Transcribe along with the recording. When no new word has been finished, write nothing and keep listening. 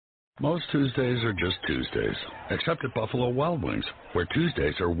Most Tuesdays are just Tuesdays, except at Buffalo Wild Wings, where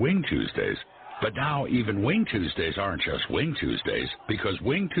Tuesdays are Wing Tuesdays. But now even Wing Tuesdays aren't just Wing Tuesdays, because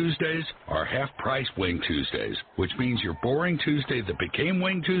Wing Tuesdays are half-price Wing Tuesdays, which means your boring Tuesday that became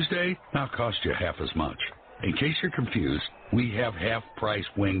Wing Tuesday now costs you half as much. In case you're confused, we have half-price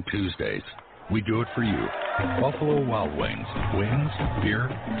Wing Tuesdays. We do it for you. Buffalo Wild Wings. Wings,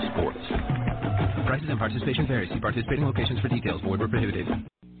 beer, sports. Prices and participation vary. See participating locations for details. Void where prohibited.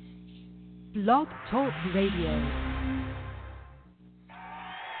 Blog Talk Radio.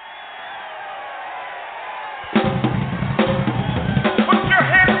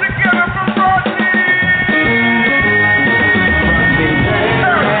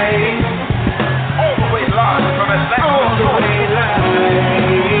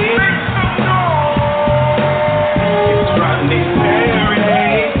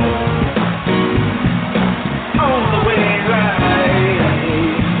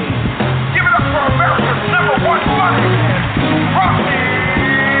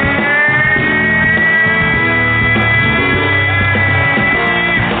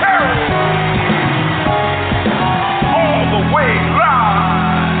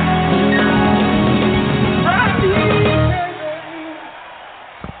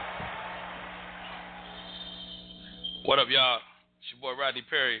 Rodney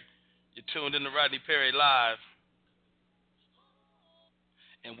Perry. You're tuned in to Rodney Perry Live.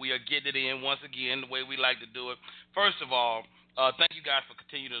 And we are getting it in once again the way we like to do it. First of all, thank you guys for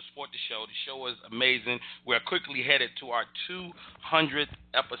continuing to support the show. The show is amazing. We're quickly headed to our 200th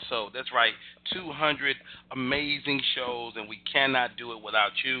episode. That's right, 200 amazing shows, and we cannot do it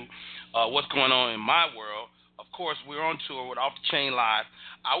without you. What's going on in my world? Of course, we're on tour with Off the Chain Live.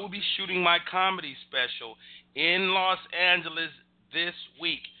 I will be shooting my comedy special in Los Angeles this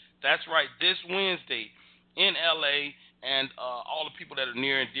week. That's right, this Wednesday in LA, and all the people that are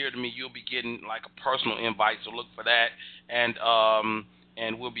near and dear to me, you'll be getting like a personal invite, so look for that, and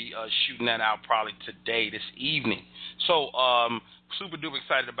we'll be shooting that out probably today, this evening. So super duper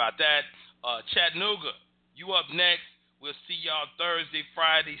excited about that. Chattanooga, you up next. We'll see y'all Thursday,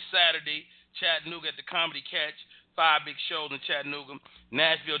 Friday, Saturday. Chattanooga at the Comedy Catch, 5 big shows in Chattanooga.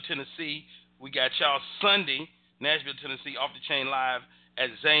 Nashville, Tennessee, we got y'all Sunday, Nashville, Tennessee, Off the Chain Live at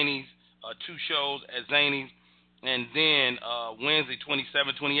Zany's, 2 shows at Zany's, and then Wednesday,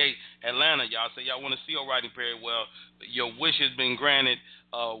 27, 28, Atlanta. Y'all say y'all want to see Rodney Perry. Well, your wish has been granted.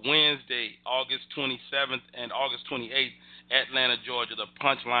 Wednesday, August 27th and August 28th, Atlanta, Georgia. The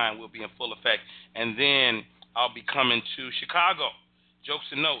Punchline will be in full effect. And then I'll be coming to Chicago,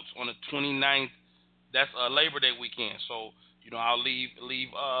 Jokes and Notes, on the 29th. That's Labor Day weekend. So, I'll leave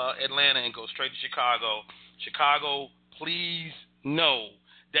Atlanta and go straight to Chicago. Chicago, please know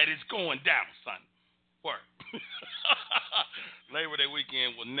that it's going down, son. Work. Labor Day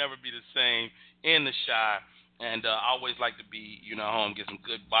weekend will never be the same in the Chi, and I always like to be, home, get some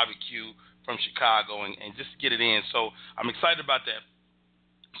good barbecue from Chicago, and just get it in. So I'm excited about that.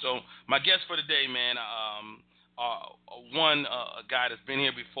 So my guest for today, man, a guy that's been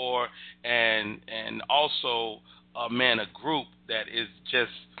here before, and also a group that is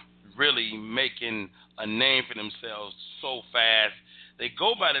just really making a name for themselves so fast. They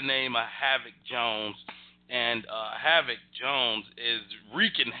go by the name of Havok Jones, and Havok Jones is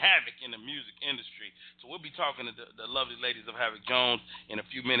wreaking havoc in the music industry. So we'll be talking to the lovely ladies of Havok Jones in a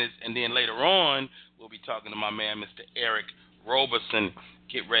few minutes, and then later on, we'll be talking to my man, Mr. Eric Roberson.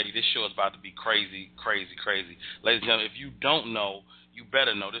 Get ready. This show is about to be crazy, crazy, crazy. Ladies and gentlemen, if you don't know, you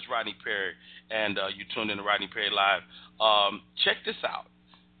better know. This is Rodney Perry, and you tuned in to Rodney Perry Live. Check this out.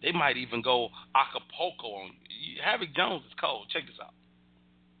 They might even go Acapulco on you. Havok Jones is cold. Check this out.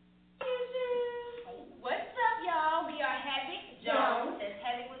 What's up, y'all? We are Havok Jones. That's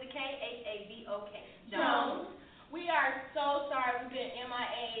Havok with a K, Havok Jones. We are so sorry we've been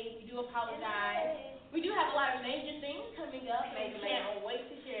MIA. We do apologize. We do have a lot of major things coming up. Maybe can't wait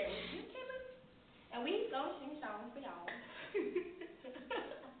to share it with you, Kimmy. And we gonna sing songs for y'all.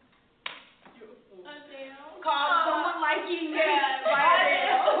 Call someone like you, yeah, right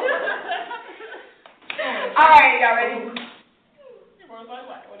now. All right, y'all ready?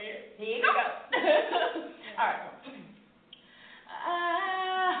 Here you go. All right. I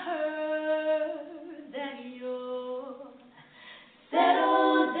heard that you're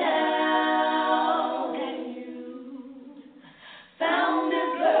settled down and you found a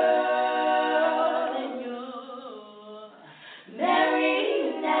girl and you're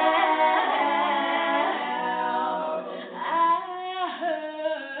married now. I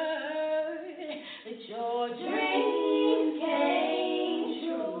heard that your dreams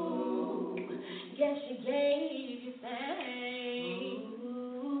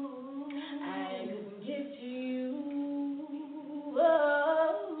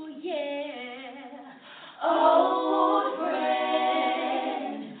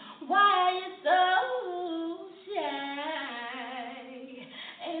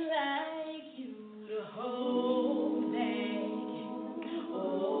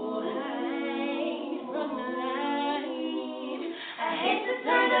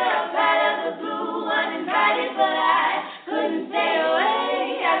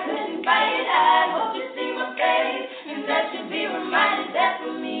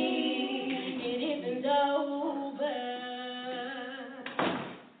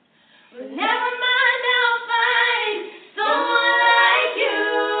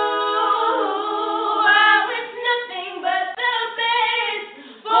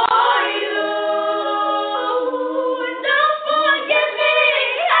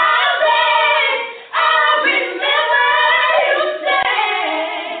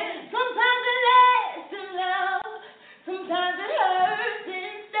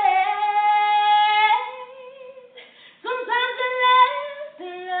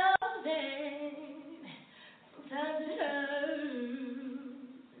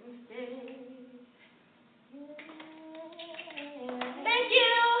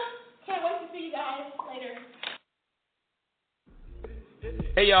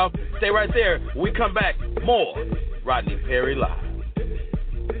Hey, y'all, stay right there. When we come back, more Rodney Perry Live.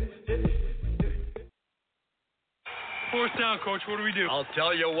 Fourth down, Coach. What do we do? I'll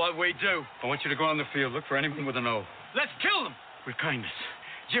tell you what we do. I want you to go on the field. Look for anyone with an O. Let's kill them. With kindness.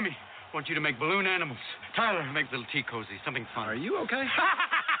 Jimmy, I want you to make balloon animals. Tyler, make little tea cozy. Something fun. Are you okay?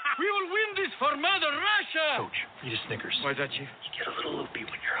 We will win this for Mother Russia. Coach, eat a Snickers. Why is that, Chief? You get a little loopy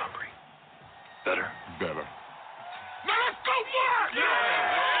when you're hungry. Better? Better. Now let's go for it!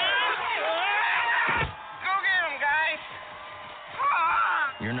 Go get him, guys.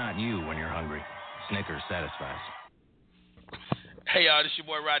 You're not you when you're hungry. Snickers satisfies. Hey, y'all, this is your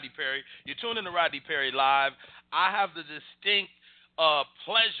boy Rodney Perry. You're tuned in to Rodney Perry Live. I have the distinct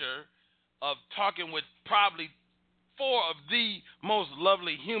pleasure of talking with probably 4 of the most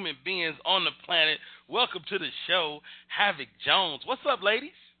lovely human beings on the planet. Welcome to the show, Havok Jones. What's up,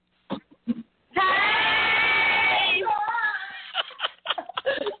 ladies? Hey!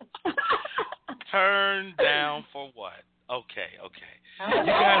 Turn down for what? Okay. I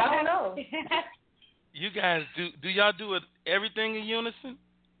don't know. You guys, do y'all do it everything in unison?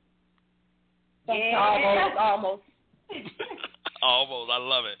 Yeah. Almost. Almost. I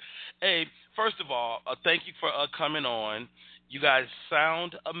love it. Hey, first of all, thank you for coming on. You guys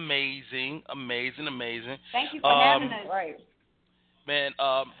sound amazing. Thank you for having us. Right. Man,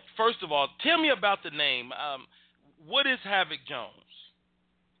 first of all, tell me about the name. What is Havok Jones?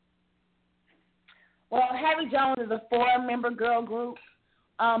 Well, Havok Jones is a 4-member girl group.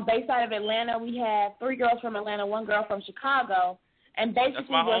 Based out of Atlanta. We have 3 girls from Atlanta, 1 girl from Chicago. And basically, that's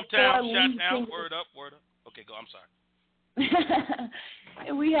my hometown. Shout out. Word up. Okay, go. I'm sorry.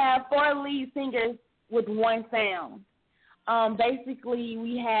 We have 4 lead singers with 1 sound. Basically,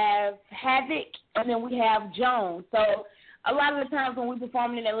 we have Havok, and then we have Jones. So a lot of the times when we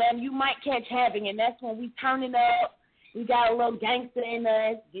perform in Atlanta, you might catch Havok, and that's when we turn it up. We got a little gangster in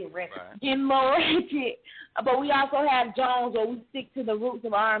us, getting more ratchet. But we also have Jones, where we stick to the roots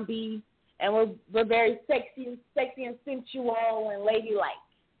of R&B, and we're very sexy and sensual and ladylike.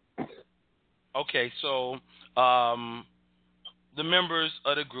 Okay, so the members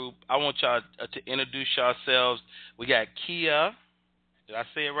of the group, I want y'all to introduce yourselves. We got Kia. Did I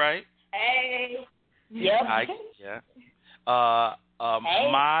say it right? Hey. Yep. Yeah.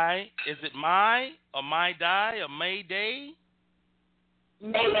 Hey. Is it My or My Die or Mayday?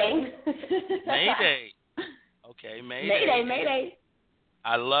 Mayday. Mayday. Okay, Mayday. Mayday.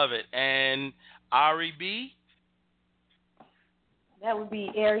 I love it. And Ari B? That would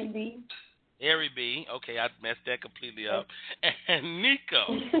be Ari B. Ari B. Okay, I messed that completely up. And Nico.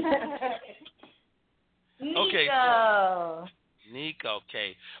 Nico.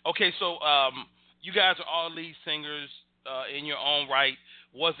 Okay, so you guys are all lead singers in your own right.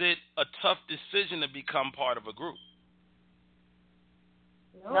 Was it a tough decision to become part of a group?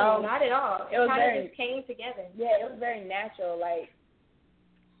 No, not at all. It kind of just came together. Yeah, it was very natural, like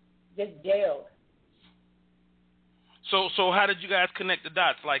just gelled. So how did you guys connect the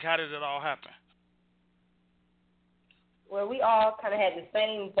dots? Like, how did it all happen? Well, we all kind of had the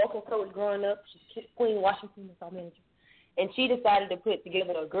same vocal coach growing up. She's Queen Washington, is our manager. And she decided to put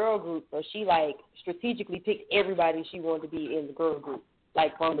together a girl group, so she, like, strategically picked everybody she wanted to be in the girl group.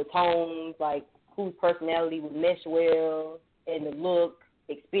 Like, from the tones, like, whose personality would mesh well, and the look,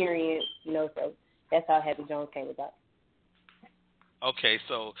 experience, so that's how Havok Jones came about. Okay,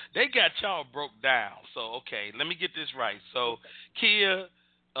 so they got y'all broke down. So, okay, let me get this right. So, Kia,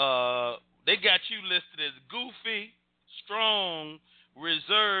 they got you listed as goofy, strong,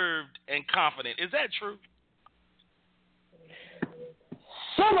 reserved, and confident. Is that true?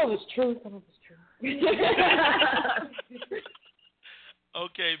 Some of it's true, some of it's true.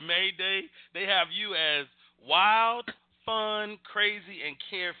 Okay, Mayday, they have you as wild, fun, crazy, and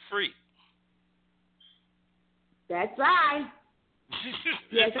carefree. That's right.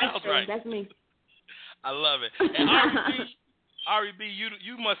 Yes, sounds right. That's me. I love it. And Ari B,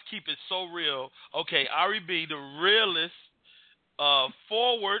 you must keep it so real. Okay, Ari B, the realest,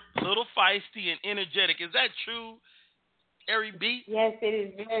 forward, little feisty, and energetic. Is that true, Ari B? Yes, it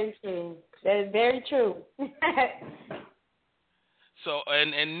is very true. That is very true. So,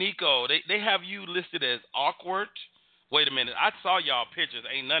 and Nico, they have you listed as awkward. Wait a minute. I saw y'all pictures.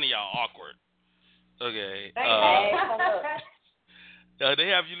 Ain't none of y'all awkward. Okay. They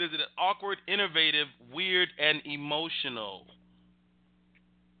have you listed as awkward, innovative, weird, and emotional.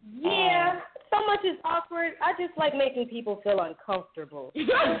 Yeah, so much is awkward. I just like making people feel uncomfortable.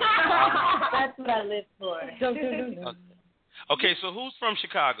 That's what I live for. Okay, so who's from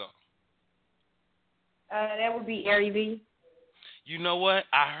Chicago? That would be Ari B. You know what?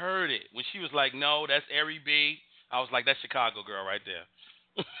 I heard it. When she was like, no, that's Ari B. I was like, that's Chicago girl right there.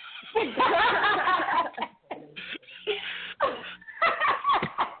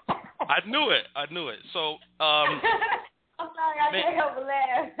 I knew it. So, I'm sorry, I can't help but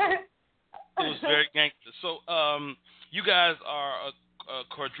laugh. It was very gangster. So, you guys are a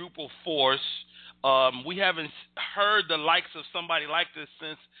quadruple force. We haven't heard the likes of somebody like this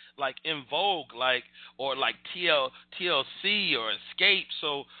since, like, In Vogue, or TLC or Escape.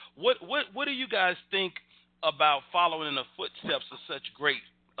 So, what do you guys think about following in the footsteps of such great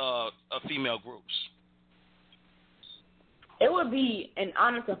female groups? It would be an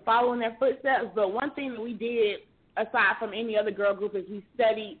honor to follow in their footsteps, but one thing that we did, aside from any other girl group, is we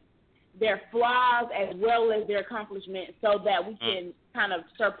studied their flaws as well as their accomplishments so that we can kind of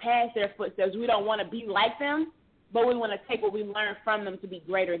surpass their footsteps. We don't want to be like them, but we want to take what we learned from them to be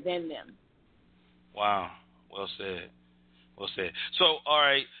greater than them. Wow. Well said. So, all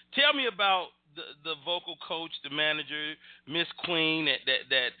right, tell me about the vocal coach, the manager, Miss Queen,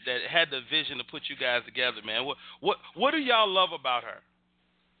 that had the vision to put you guys together, man. What do y'all love about her?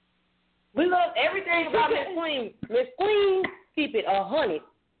 We love everything about Miss Queen. Miss Queen keep it 100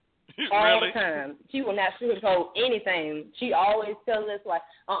 all Really? the time. She will not sugarcoat anything. She always tells us like,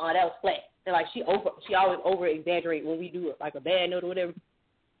 that was flat. And like she always over exaggerate when we do like a bad note or whatever.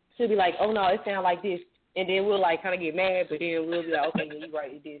 She'll be like, oh no, it sounds like this, and then we'll like kind of get mad, but then we'll be like, okay, yeah, you're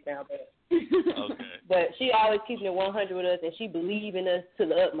right, it did sound bad. Okay. But she always keeping it 100 with us, and she believes in us to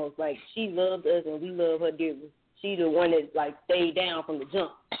the utmost. Like, she loved us, and we love her dearly. She the one that, like, stayed down from the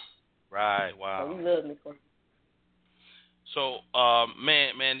jump. Right, wow. So we love Miss Queen. So,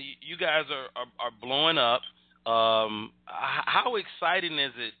 man, you guys are blowing up. How exciting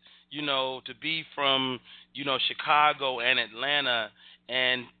is it, to be from, Chicago and Atlanta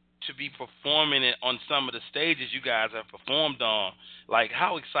and to be performing it on some of the stages you guys have performed on? Like,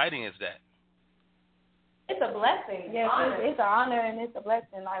 how exciting is that? It's a blessing. Yes, it's an honor and it's a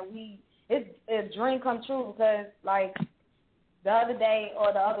blessing. Like, it's a dream come true because, like, the other day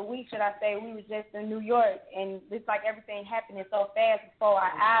or the other week, should I say, we was just in New York, and it's like everything happening so fast before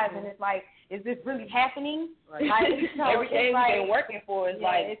our eyes, and it's like, is this really happening? Right. Like, so everything's been working for us,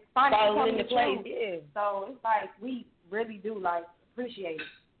 like, it's finally falling into place. true. Yeah. So it's like we really do like appreciate it.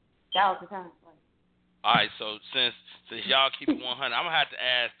 1,000 times. Like. All right, so since y'all keep it 100, I'm gonna have to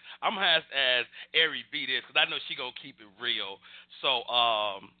ask Ari B this because I know she gonna keep it real. So,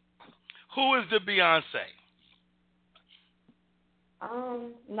 who is the Beyonce?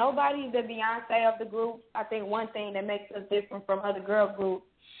 Nobody's the Beyonce of the group. I think one thing that makes us different from other girl groups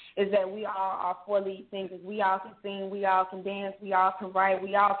is that we all are 4 lead singers. We all can sing, we all can dance, we all can write,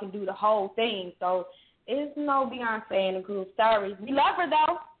 we all can do the whole thing. So there's no Beyonce in the group. Sorry. We love her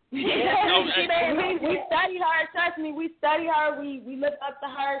though. We studied her. Trust me, we studied her. We look up to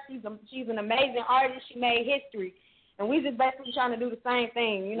her. She's an amazing artist. She made history. And we just basically trying to do the same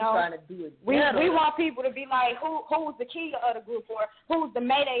thing, We're trying to do it. We want people to be like, who's the key of the group, or who's the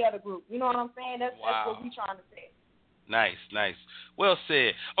Mayday of the group? You know what I'm saying? That's what we trying to say. Nice. Well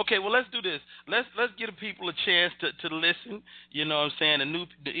said. Okay, well, let's do this. Let's give the people a chance to listen. You know what I'm saying?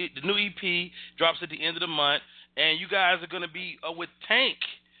 The new EP drops at the end of the month, and you guys are going to be with Tank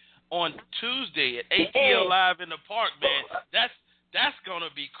on Tuesday at ATL Live in the Park, man. That's going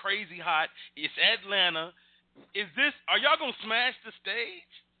to be crazy hot. It's Atlanta. Are y'all going to smash the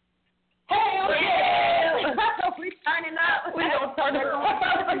stage? Hell yeah! We turning up. We gonna turn it on.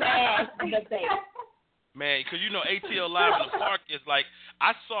 Man, because ATL Live in the Park is like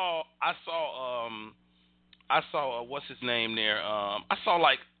I saw what's his name there. I saw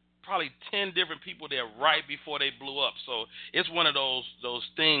like probably 10 different people there right before they blew up. So it's one of those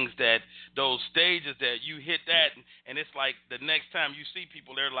things those stages that you hit that and it's like the next time you see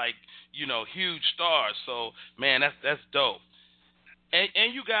people, they're like huge stars. So man, that's dope.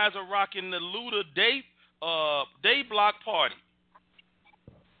 And you guys are rocking the Luda Day Block Party.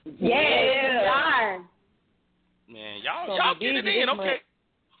 Yeah. Man, y'all get it in, okay?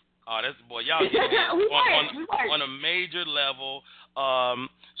 Oh, that's boy, y'all get it in on a major level.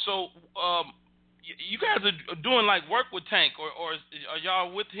 So you guys are doing like work with Tank, or are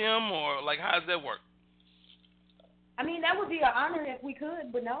y'all with him, or like how does that work? I mean, that would be an honor if we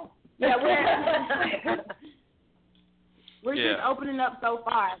could, but no. Yeah, we're just opening up so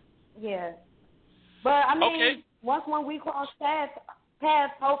far. Yeah. But, I mean, okay. Once one week cross paths,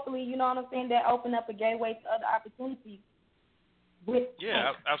 hopefully, you know what I'm saying, that open up a gateway to other opportunities.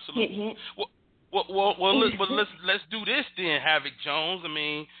 Absolutely. Hint. Well, let's do this then, Havok Jones. I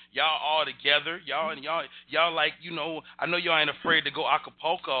mean, y'all all together, y'all like, I know y'all ain't afraid to go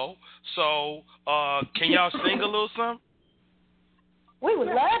Acapulco. So, can y'all sing a little something? We would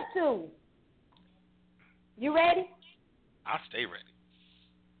love to. You ready? I'll stay ready.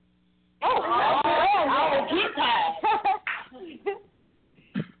 Get tired.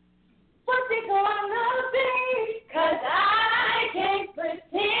 What's it gonna be? 'Cause I can't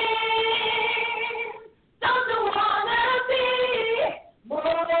pretend. Don't you wanna be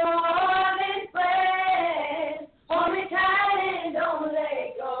more than friends? Hold me tight and don't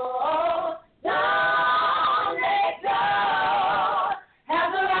let go. Don't let go.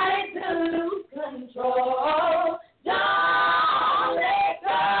 Have the right to lose control. Don't let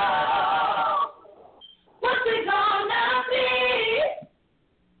go. What's it gonna be?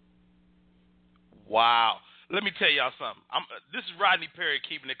 Wow. Let me tell y'all something. This is Rodney Perry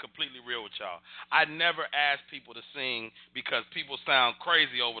keeping it completely real with y'all. I never ask people to sing because people sound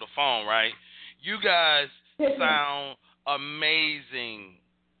crazy over the phone, right? You guys sound amazing.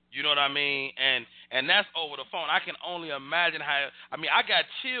 You know what I mean? And that's over the phone. I can only imagine how. I mean, I got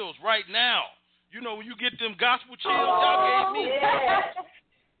chills right now. You know, when you get them gospel chills, y'all gave me.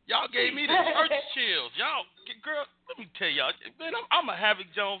 Y'all gave me the church chills. Y'all, girl, let me tell y'all, man, I'm a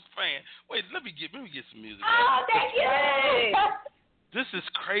Havok Jones fan. Wait, let me get some music. Oh, thank you. This is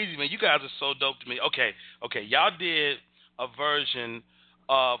crazy, man. You guys are so dope to me. Okay, y'all did a version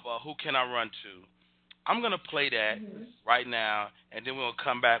of Who Can I Run To? I'm going to play that right now, and then we're going to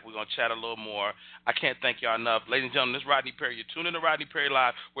come back. We're going to chat a little more. I can't thank y'all enough. Ladies and gentlemen, this is Rodney Perry. You're tuning in to Rodney Perry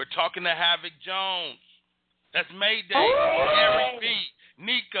Live. We're talking to Havok Jones. That's Mayday, Eric B,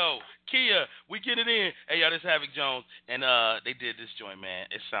 Nico, Kia. We get it in. Hey, y'all, this is Havok Jones, and they did this joint, man.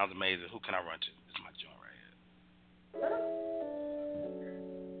 It sounds amazing. Who Can I Run To? This is my joint right here.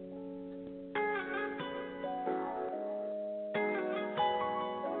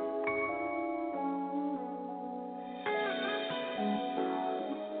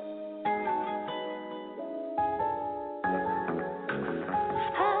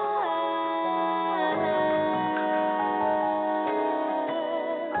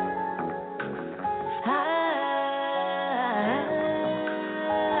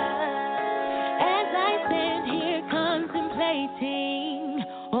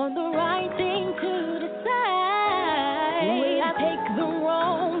 On the right thing to decide. Will I take the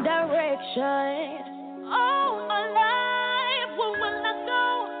wrong direction? Oh, my life, where will I go?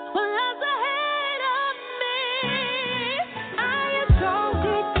 What lies ahead of me? I have strong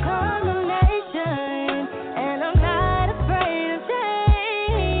determination, and I'm not afraid of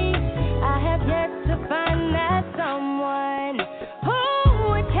change. I have yet to find that someone who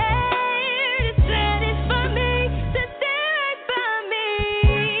would care to stand it for me, to stand by me.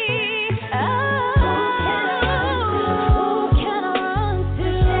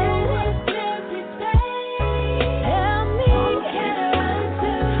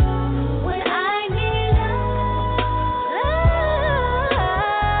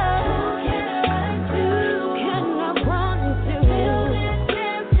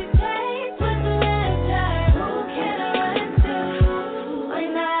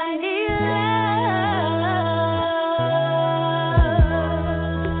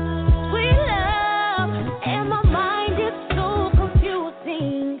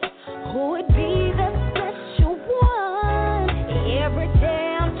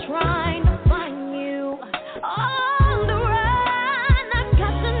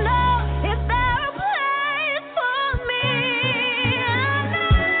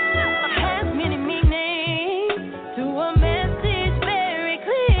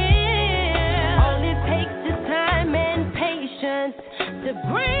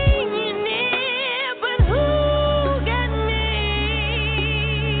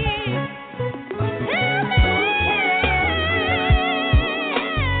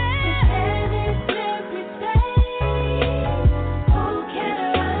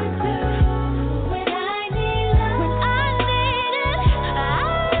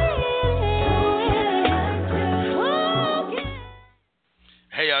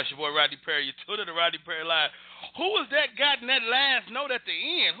 Rodney Perry. You tuned in to Rodney Perry Live. Who was that got in that last note at the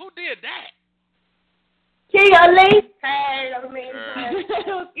end? Who did that? Kia Lee. Hey,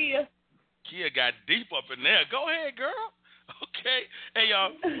 Kia. Kia got deep up in there. Go ahead, girl. Okay. Hey,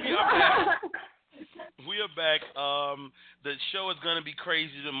 y'all. We are back. We are back. The show is going to be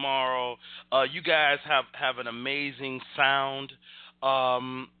crazy tomorrow. You guys have an amazing sound.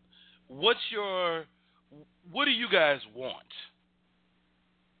 What do you guys want?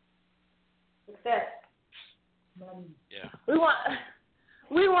 Success. Yeah.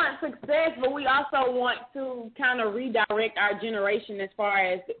 We want success, but we also want to kind of redirect our generation as far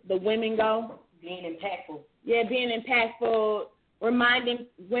as the women go. Being impactful. Yeah, being impactful, reminding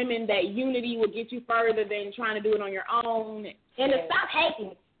women that unity will get you further than trying to do it on your own. And to stop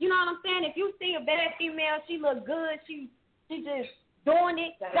hating. You know what I'm saying? If you see a bad female, she look good, she just doing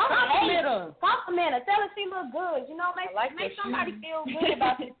it. Don't hate her. Compliment her. Tell her she look good. You know, make somebody feel good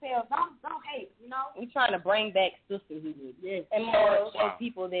about themselves. Don't hate. You know. We're trying to bring back sisterhood. Yes. And more show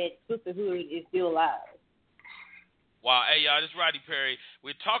people that sisterhood is still alive. Wow, hey y'all, this is Rodney Perry.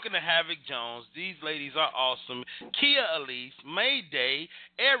 We're talking to Havok Jones. These ladies are awesome. Kia Elise, Mayday,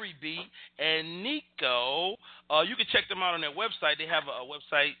 Ari B, and Nico. You can check them out on their website. They have a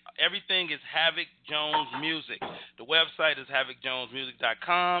website. Everything is Havok Jones Music. The website is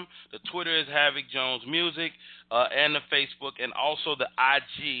HavokJonesMusic.com. The Twitter is Havok Jones Music, and the Facebook, and also the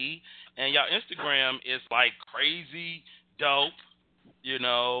IG. And y'all Instagram is like crazy dope. You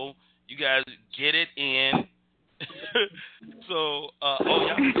know, you guys get it in. So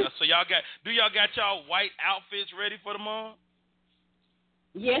y'all got y'all white outfits ready for tomorrow?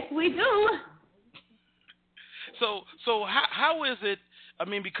 Yes, we do. So how is it? I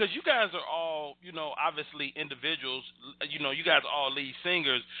mean, because you guys are all, you know, obviously individuals. You know, you guys are all lead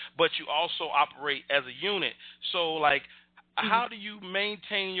singers, but you also operate as a unit. So, like, how do you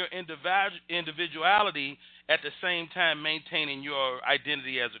maintain your individuality at the same time maintaining your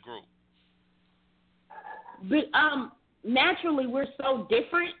identity as a group? But naturally, we're so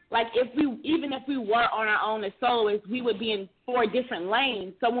different. Like, even if we were on our own as soloists, we would be in 4 different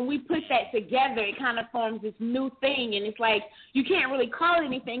lanes. So when we put that together, it kind of forms this new thing, and it's like you can't really call it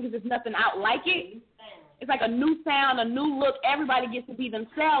anything because there's nothing out like it. It's like a new sound, a new look. Everybody gets to be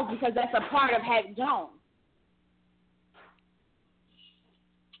themselves because that's a part of Havok Jones.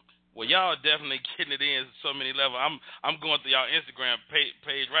 Well, y'all are definitely getting it in so many levels. I'm going through y'all Instagram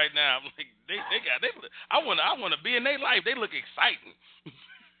page right now. I'm like, I want to be in their life. They look exciting.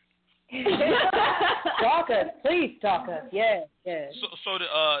 Talk us, please talk us. Yeah. So the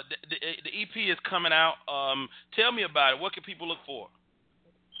EP is coming out. Tell me about it. What can people look for?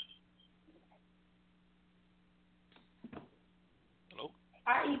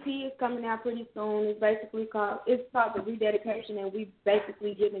 Our EP is coming out pretty soon. It's called The Rededication, and we've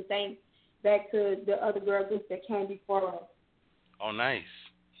basically given thanks back to the other girl groups that came before us. Oh, nice.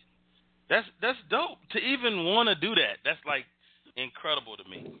 That's dope. To even want to do that, that's like incredible to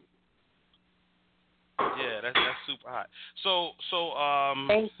me. Yeah, that's super hot. So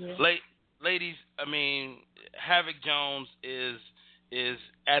thank you. Ladies, I mean, Havok Jones is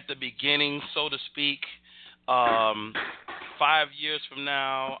at the beginning, so to speak. 5 years from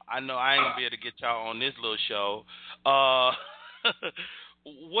now, I know I ain't gonna be able to get y'all on this little show.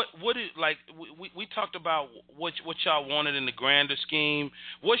 What is, like, we talked about what y'all wanted in the grander scheme.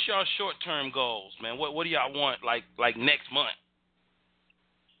 What's y'all short term goals, man? What do y'all want like next month?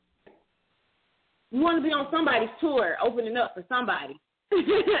 We want to be on somebody's tour, opening up for somebody.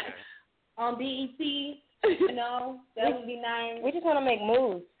 On BET, you know, that would be nice. We just want to make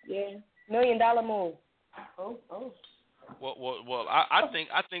moves. Yeah. $1 million moves. Oh. Well, I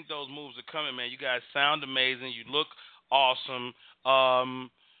think those moves are coming, man. You guys sound amazing. You look awesome.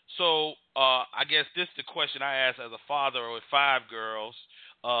 So I guess this is the question I ask as a father with 5 girls.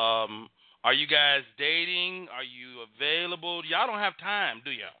 Are you guys dating? Are you available? Y'all don't have time,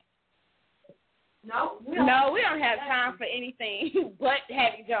 do y'all? No, we don't have time for anything but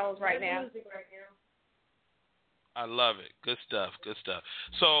Havok Jones right now. I love it. Good stuff.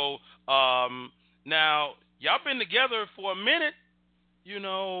 So now y'all been together for a minute. You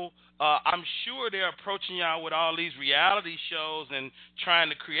know, I'm sure they're approaching y'all with all these reality shows and trying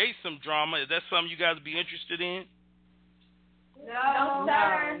to create some drama. Is that something you guys would be interested in? No,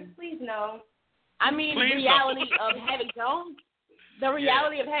 sir. Please no. I mean, the reality of Havok Jones. The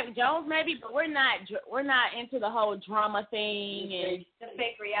reality of Havok Jones, maybe, but we're not into the whole drama thing and the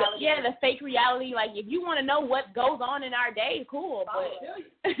fake reality. Yeah, the fake reality. Like, if you want to know what goes on in our day, cool.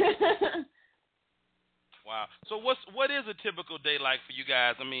 But wow. So what is a typical day like for you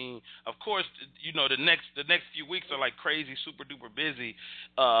guys? I mean, of course, you know, the next few weeks are like crazy, super duper busy.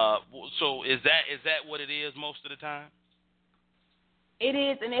 So is that what it is most of the time? It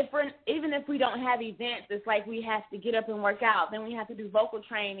is, and even if we don't have events, it's like we have to get up and work out. Then we have to do vocal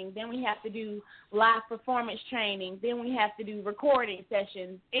training. Then we have to do live performance training. Then we have to do recording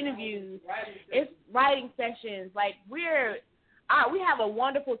sessions, interviews, writing sessions. Like, we have a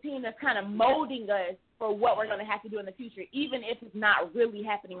wonderful team that's kind of molding us for what we're going to have to do in the future, even if it's not really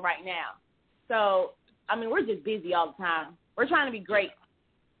happening right now. So, I mean, we're just busy all the time. We're trying to be great.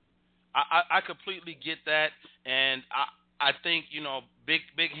 I completely get that, and I think, you know,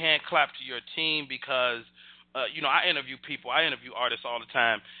 big hand clap to your team because, you know, I interview artists all the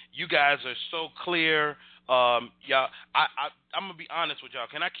time. You guys are so clear. Y'all, I'm going to be honest with y'all.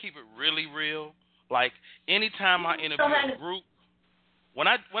 Can I keep it really real? Like, anytime I interview a group, when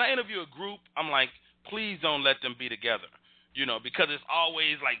I interview a group, I'm like, please don't let them be together. You know, because it's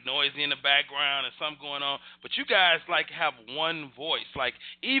always like noisy in the background and something going on. But you guys like have one voice. Like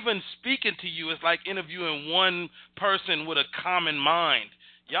even speaking to you is like interviewing one person with a common mind.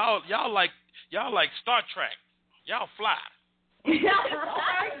 Y'all like Star Trek. Y'all fly. I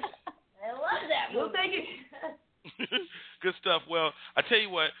love that. We'll take it. Good stuff. Well, I tell you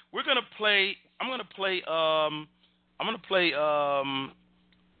what, I'm gonna play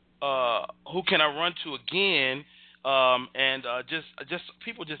Who Can I Run To again. Just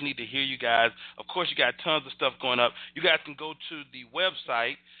people just need to hear you guys. Of course, you got tons of stuff going up. You guys can go to the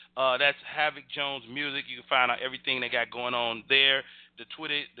website. That's Havok Jones Music. You can find out everything they got going on there. The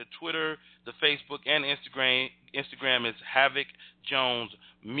Twitter, the Facebook, and Instagram is Havok Jones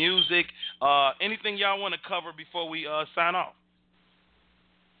Music. Anything y'all want to cover before we sign off?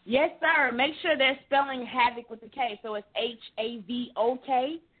 Yes, sir. Make sure they're spelling Havok with a K. So it's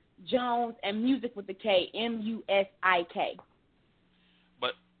Havok. Jones and Music with the K, Musik.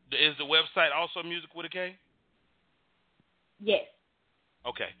 But is the website also Music with a K? Yes.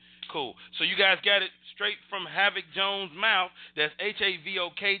 Okay, cool. So you guys got it straight from Havok Jones' mouth. That's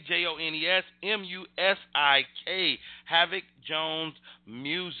HAVOK JONES Havok Jones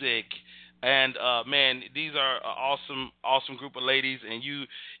Music. And man, these are an awesome group of ladies. And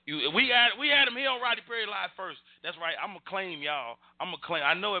we had them here on Rodney Perry Live first. That's right. I'm gonna claim y'all.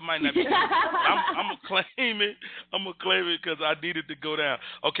 I know it might not be true, but I'm gonna claim it. I'm gonna claim it because I needed to go down.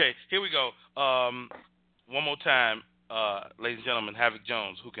 Okay, here we go. One more time, ladies and gentlemen, Havok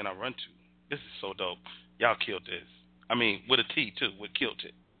Jones. Who Can I Run To? This is so dope. Y'all killed this. I mean, with a T too. With killed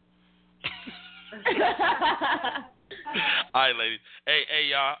it. All right, ladies. Hey,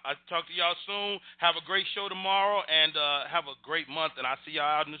 y'all. I'll talk to y'all soon. Have a great show tomorrow, and have a great month. And I'll see y'all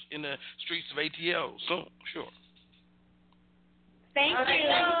out in the streets of ATL soon. Sure. Thank you. Thank you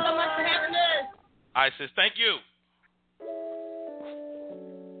so much for having us. All right, sis. Thank you.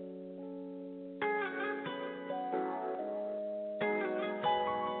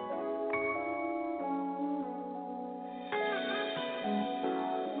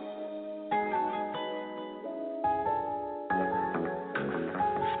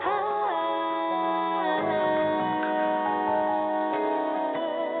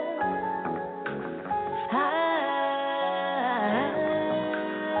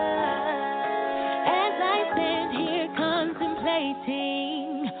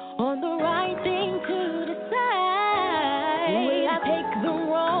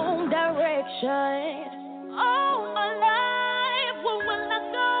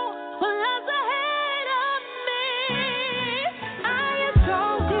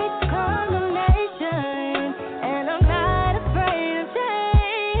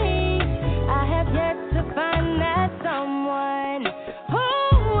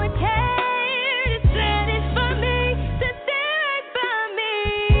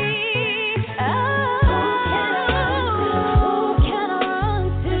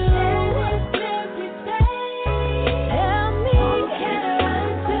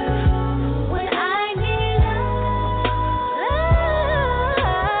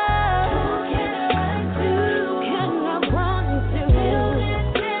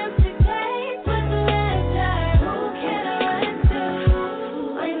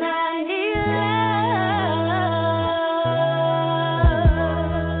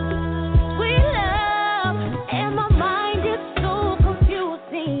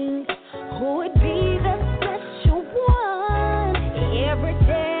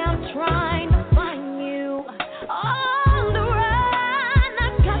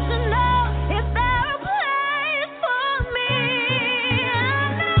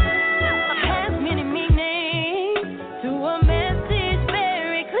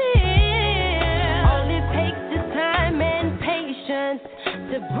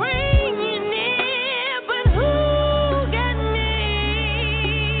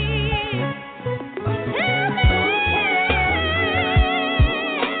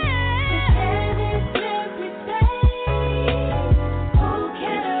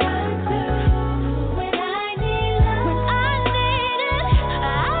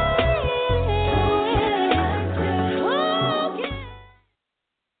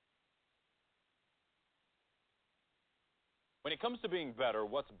 When it comes to being better,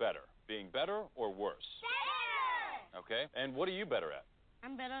 what's better? Being better or worse? Better! Okay, and what are you better at?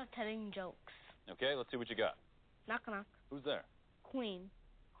 I'm better at telling jokes. Okay, let's see what you got. Knock, knock. Who's there? Queen.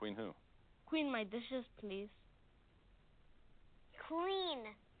 Queen who? Queen, my dishes, please. Queen.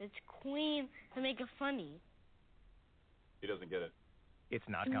 It's Queen to make it funny. He doesn't get it. It's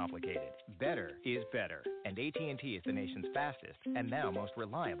not complicated. Better is better. And AT&T is the nation's fastest and now most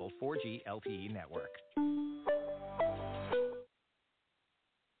reliable 4G LTE network.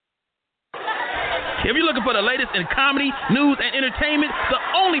 If you're looking for the latest in comedy, news, and entertainment, the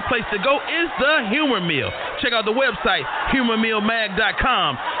only place to go is the Humor Mill. Check out the website,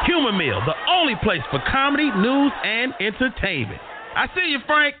 humormillmag.com. Humor Mill, the only place for comedy, news, and entertainment. I see you,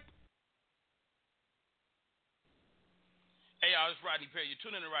 Frank. Hey, y'all, it's Rodney Perry. You're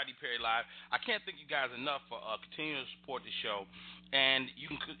tuning in to Rodney Perry Live. I can't thank you guys enough for continuing to support the show. And you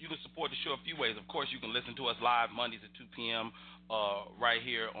can support the show a few ways. Of course, you can listen to us live Mondays at 2 p.m. Right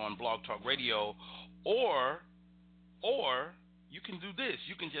here on Blog Talk Radio. Or you can do this.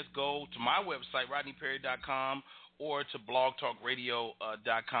 You can just go to my website, rodneyperry.com, or to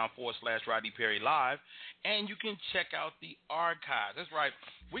blogtalkradio.com/Rodney Perry Live, and you can check out the archives. That's right.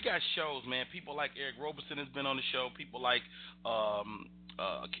 We got shows, man. People like Eric Roberson has been on the show. People like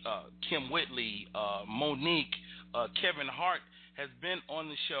Kim Whitley, Monique, Kevin Hart has been on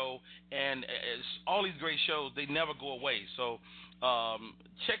the show, and all these great shows, they never go away. So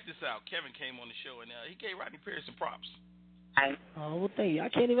check this out. Kevin came on the show, and he gave Rodney Perry some props. Oh, well, thank you. I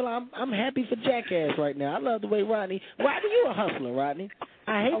can't even. I'm happy for Jackass right now. I love the way Rodney, you a hustler, Rodney.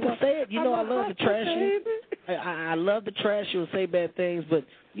 I hate to say it. You know, I love to trash you. I love to trash you and say bad things, but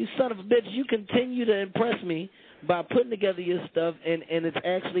you son of a bitch, you continue to impress me by putting together your stuff, and it's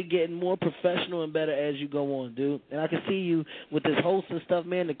actually getting more professional and better as you go on, dude. And I can see you with this host and stuff,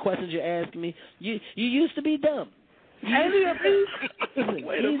 man. The questions you're asking me. You used to be dumb. He's really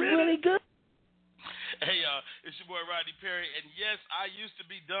good. Hey, it's your boy Rodney Perry, and yes, I used to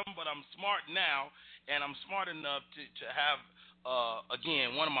be dumb, but I'm smart now, and I'm smart enough to have,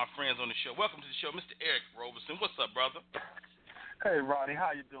 again, one of my friends on the show. Welcome to the show, Mr. Eric Roberson. What's up, brother? Hey, Rodney,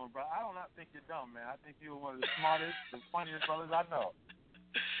 how you doing, bro? I do not think you're dumb, man. I think you're one of the smartest, the funniest brothers I know.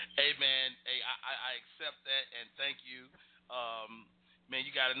 Hey, man, I accept that, and thank you. Man,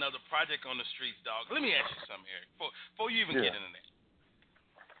 you got another project on the streets, dog. Let me ask you something, Eric, before you even get into that.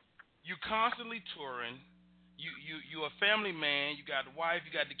 You constantly touring. You a family man. You got the wife.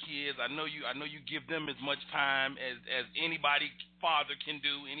 You got the kids. I know you give them as much time as anybody father can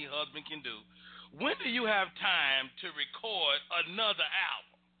do, any husband can do. When do you have time to record another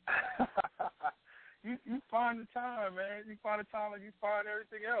album? You find the time, man. You find the time like you find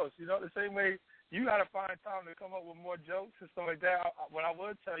everything else. You know, the same way you got to find time to come up with more jokes and stuff like that. What I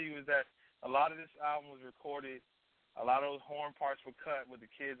would tell you is that a lot of this album was recorded. A lot of those horn parts were cut with the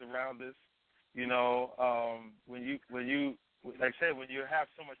kids around us. You know, when you like I said, when you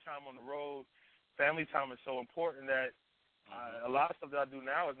have so much time on the road, family time is so important that a lot of stuff that I do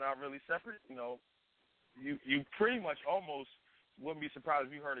now is not really separate. You know, you pretty much almost wouldn't be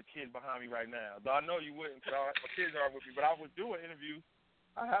surprised if you heard a kid behind me right now. Though I know you wouldn't, because my kids are with me. But I would do an interview.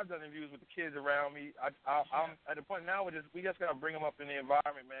 I have done interviews with the kids around me. I'm at the point now where we just got to bring them up in the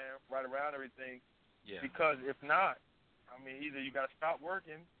environment, man, right around everything. Yeah. Because if not, I mean, either you got to stop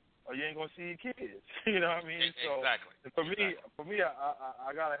working or you ain't gonna see your kids. You know what I mean? Exactly. So for me, I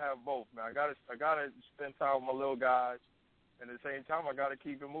gotta have both, man. I gotta spend time with my little guys, and at the same time, I gotta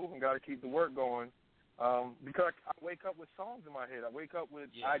keep it moving, gotta keep the work going. Because I wake up with songs in my head. I wake up with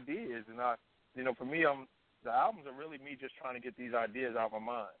ideas, and for me, the albums are really me just trying to get these ideas out of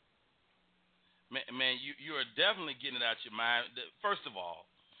my mind. Man, you are definitely getting it out your mind. First of all,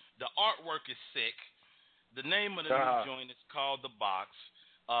 the artwork is sick. The name of the new joint is called The Box.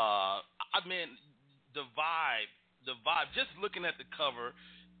 I mean, the vibe, just looking at the cover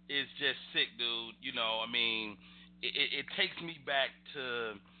is just sick, dude. You know, I mean, it takes me back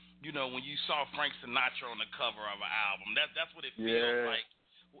to, you know, when you saw Frank Sinatra on the cover of an album. That's what it feels like.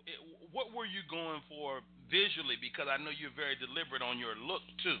 What were you going for visually? Because I know you're very deliberate on your look,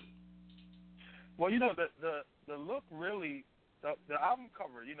 too. Well, you know, the look really, the album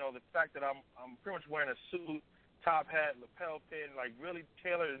cover, you know, the fact that I'm pretty much wearing a suit, top hat, lapel pin, like really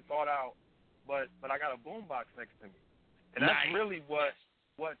tailored and thought out, but I got a boombox next to me, and that's really what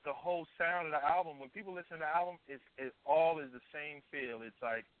the whole sound of the album. When people listen to the album, it all is the same feel. It's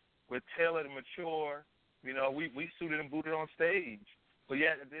like we're tailored and mature. You know, we suited and booted on stage, but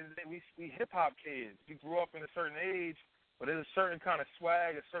yet at the end of the day, we hip hop kids. We grew up in a certain age, but there's a certain kind of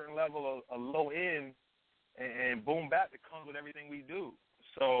swag, a certain level of low end and boom bap that comes with everything we do.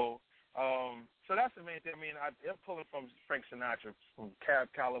 So that's the main thing. I mean, I'm pulling from Frank Sinatra, from Cab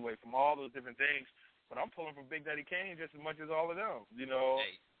Calloway, from all those different things, but I'm pulling from Big Daddy Kane just as much as all of them, you know.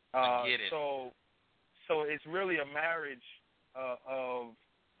 Hey, I get it. So it's really a marriage of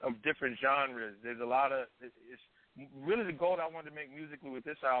different genres. There's a lot of it's really the goal that I wanted to make musically with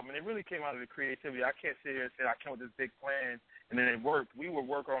this album, and it really came out of the creativity. I can't sit here and say I came with this big plan and then it worked. We would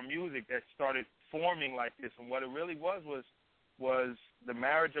work on music that started forming like this, and what it really was the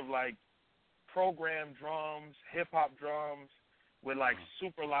marriage of like programmed drums, hip hop drums, with like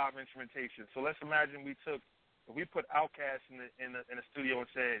super live instrumentation. So let's imagine if we put Outkast in the studio and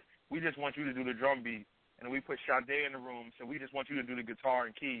said, we just want you to do the drum beat, and we put Sade in the room, so we just want you to do the guitar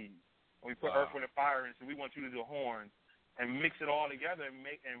and keys. And we put Earth, Wind & Fire in, so we want you to do the horns, and mix it all together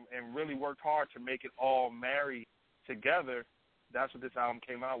and really worked hard to make it all marry together. That's what this album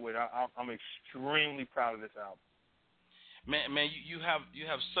came out with. I'm extremely proud of this album. Man, you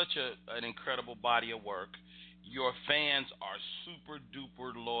have such an incredible body of work. Your fans are super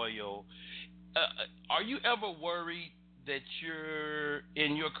duper loyal. Are you ever worried that you're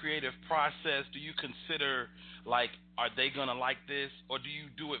in your creative process? Do you consider, like, are they gonna like this, or do you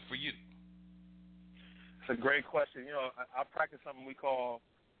do it for you? It's a great question. You know, I practice something we call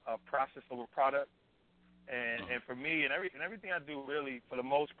process over product, and for me and everything I do, really, for the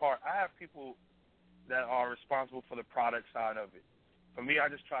most part, I have people that are responsible for the product side of it. For me, I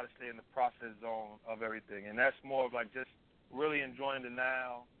just try to stay in the process zone of everything, and that's more of like just really enjoying the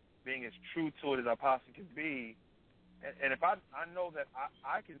now, being as true to it as I possibly can be. And if I know that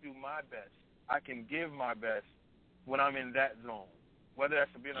I can do my best, I can give my best when I'm in that zone, whether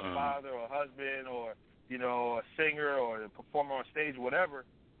that's being a father or a husband or, you know, a singer or a performer on stage, whatever.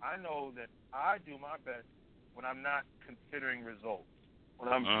 I know that I do my best when I'm not considering results, when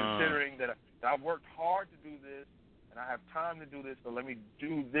I'm considering that I've worked hard to do this and I have time to do this, so let me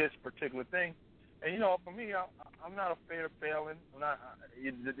do this particular thing. And, you know, for me, I'm not afraid of failing.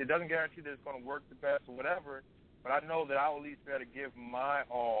 It doesn't guarantee that it's going to work the best or whatever, but I know that I'll at least be able to give my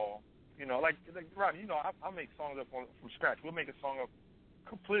all. You know, like Rodney, you know, I make songs up from scratch. We'll make a song up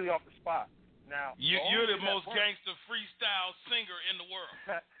completely off the spot. Now, you're the most gangster freestyle singer in the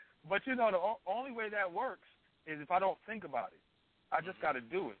world. But, you know, the only way that works is if I don't think about it. I just got to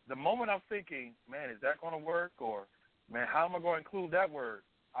do it. The moment I'm thinking, man, is that going to work? Or, man, how am I going to include that word?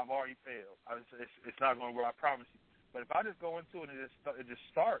 I've already failed. It's not going to work, I promise you. But if I just go into it and it just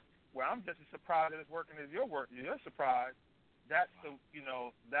start, where I'm just as surprised that it's working as you're working, you're surprised, that's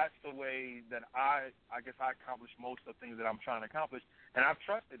the way that I guess I accomplish most of the things that I'm trying to accomplish. And I've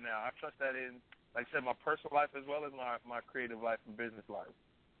trusted now. I trust that in, like I said, my personal life as well as my creative life and business life.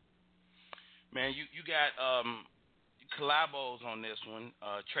 Man, you got collabos on this one.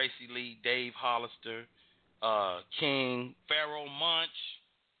 Tracy Lee, Dave Hollister, King, Pharaoh Monch,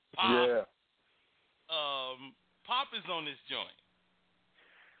 Pop. Yeah. Pop is on this joint.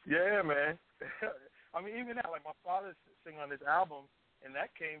 Yeah, man. I mean, even that, like my father's singing on this album, and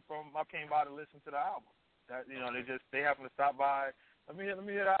that came by to listen to the album. That, you know, they happened to stop by. Let me hear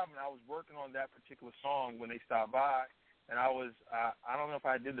the album. And I was working on that particular song when they stopped by, and I don't know if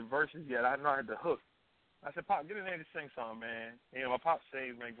I did the verses yet. I know I had the hook. I said, Pop, get in there to sing something, man. You know, my pop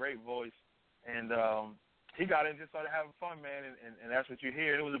sings, man, great voice, and he got in and just started having fun, man, and that's what you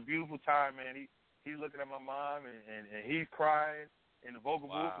hear. It was a beautiful time, man. He's looking at my mom, and he's crying in the vocal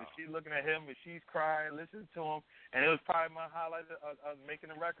booth, and she's looking at him, and she's crying, listening to him, and it was probably my highlight of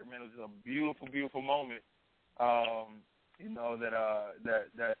making the record, man. It was just a beautiful, beautiful moment, you know,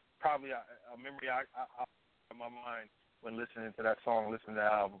 that probably a memory I in my mind when listening to that song, listening to the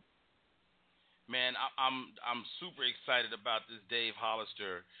album. Man, I'm super excited about this Dave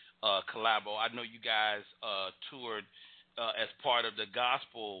Hollister collabo. I know you guys toured as part of the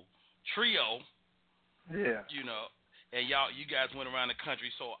gospel trio. Yeah. You know, and you guys went around the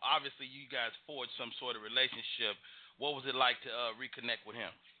country, so obviously you guys forged some sort of relationship. What was it like to reconnect with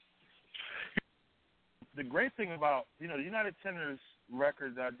him? The great thing about, you know, the United Tenors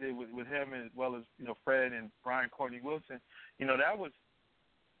records I did with him, as well as, you know, Fred and Brian Courtney Wilson, you know, that was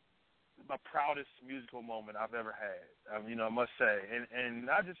my proudest musical moment I've ever had, you know, I must say. And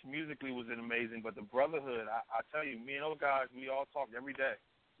not just musically was it amazing, but the brotherhood, I tell you, me and those guys, we all talked every day,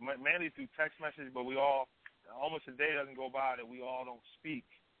 mainly through text messages, but we all, almost a day doesn't go by that we all don't speak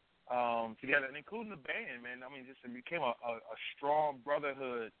together, and including the band, man. I mean, just it became a strong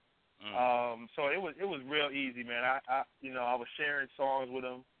brotherhood. So it was real easy, man. I you know, I was sharing songs with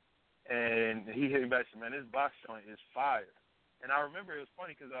him, and he hit me back and said, man, this box joint is fire. And I remember it was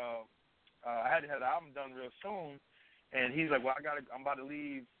funny because I had to have the album done real soon, and he's like, well, I'm about to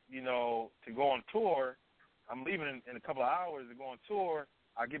leave, you know, to go on tour. I'm leaving in a couple of hours to go on tour.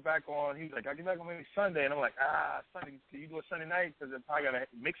 I get back on, he's like, I'll get back on maybe Sunday. And I'm like, Sunday, can you do a Sunday night? Because I got to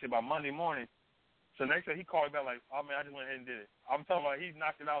mix it by Monday morning. So next day he called me back like, oh, man, I just went ahead and did it. I'm talking about he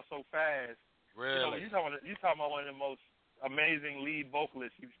knocked it out so fast. Really? You know, you're talking about one of the most amazing lead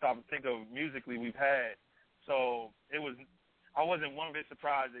vocalists you stop and think of musically we've had. So I wasn't one bit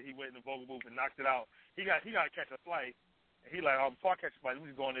surprised that he went in the vocal booth and knocked it out. He got to catch a flight. And he like, before I catch a flight, we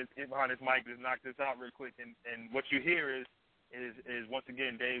just going in behind this mic and just knock this out real quick. And what you hear is once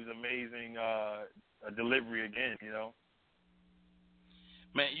again Dave's amazing delivery again, you know.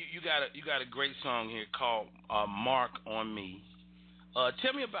 Man, you got a great song here called "Mark on Me."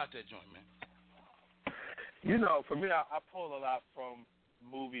 Tell me about that joint, man. You know, for me, I pull a lot from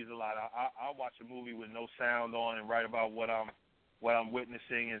movies. A lot. I watch a movie with no sound on and write about what I'm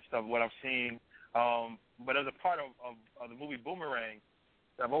witnessing and stuff, what I'm seeing. But as a part of the movie Boomerang,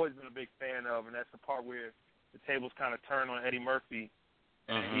 that I've always been a big fan of, and that's the part where the tables kind of turn on Eddie Murphy,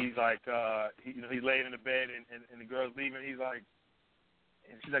 and he's like, he's laying in the bed, and the girl's leaving. He's like,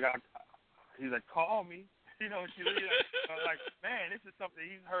 and she's like, call me. You know, she's like, man, this is something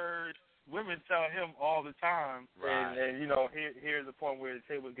he's heard women tell him all the time. Right. And you know, here's the point where the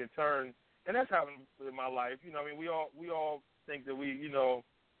tables get turned, and that's happened in my life. You know, I mean, we all think that we all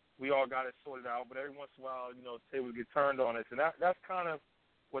got it sorted out, but every once in a while, you know, tables get turned on us, and that's kind of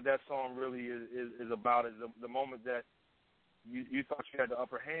what that song really is about. Is the moment that you thought you had the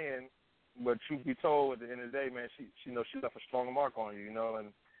upper hand, but truth be told, at the end of the day, man, she left a strong mark on you, you know,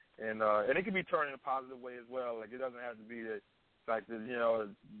 and it can be turned in a positive way as well. Like, it doesn't have to be that, like, the, you know,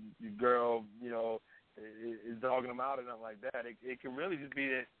 your girl, you know, is dogging them out or nothing like that. It can really just be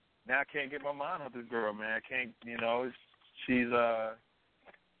that now I can't get my mind off this girl, man. I can't, you know, she's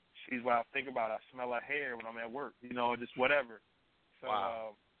what I think about. I smell her hair when I'm at work, you know, just whatever. So,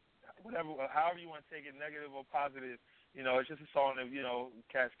 wow. Whatever, however you want to take it, negative or positive, you know, it's just a song that, you know,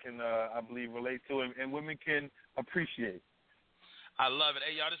 cats can, I believe, relate to and women can appreciate. I love it.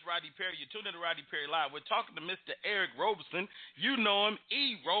 Hey, y'all, this is Rodney Perry. You're tuned in to Rodney Perry Live. We're talking to Mr. Eric Roberson. You know him.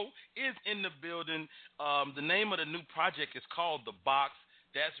 E-Ro is in the building. The name of the new project is called The Box.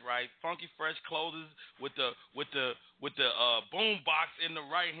 That's right. Funky Fresh Clothes with the boom box in the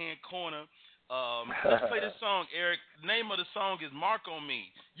right-hand corner. Let's play this song, Eric. The name of the song is Mark on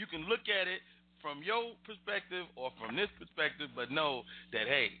Me. You can look at it from your perspective or from this perspective, but know that,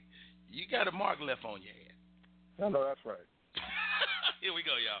 hey, you got a mark left on your head. I know that's right. Here we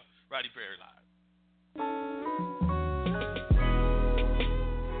go, y'all. Rodney Perry Live.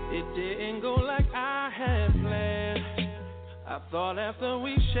 It didn't go like I had planned. I thought after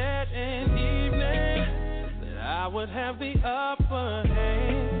we shared an evening that I would have the upper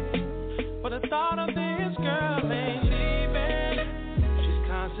hand. But the thought of this girl ain't leaving. She's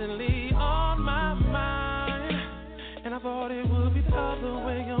constantly on my mind. And I thought it would be the other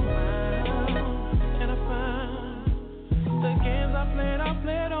way around. And I found the games I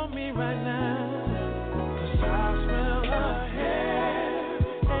played on me right now. 'Cause I smell her hair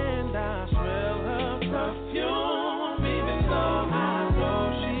and I smell her perfume, even though I know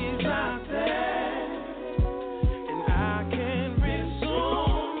she's not there. And I can't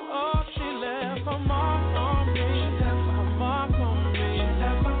resume. Oh, she left a mark on me. She left a mark on me. She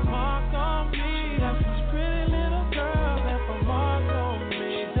left a mark on me. She left this pretty little girl left a mark on me.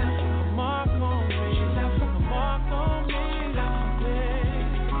 She left a mark on me. She left a mark on me.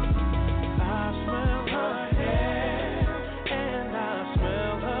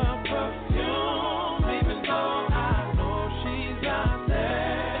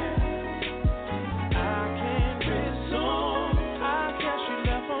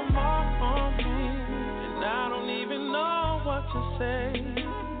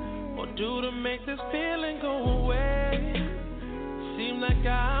 Do to make this feeling go away. Seem like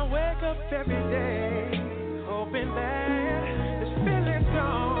I wake up every day hoping that this feeling's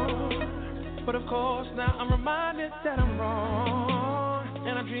gone. But of course now I'm reminded that I'm wrong,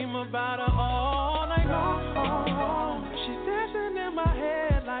 and I dream about her all night long. She's dancing in my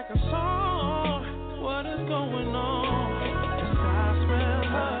head like a song. What is going on? 'Cause I smell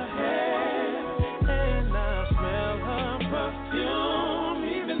her hair and I smell her perfume,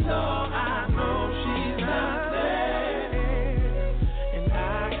 even though I know she's not there, and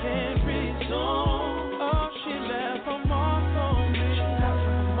I can't resume. Oh, she left a mark on me. She left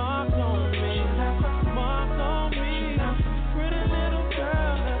a mark on me. She left a mark on me. She left a pretty little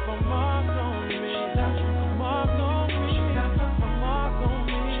girl left a mark on me. She left a mark on me. She left a mark on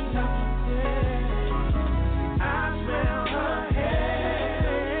me. She left I smell her hair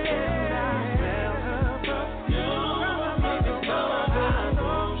and I smell her perfume, even though I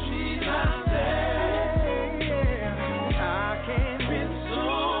know she's not there. I can't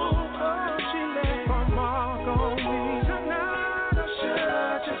resume. Oh, she left a mark on me. Tonight I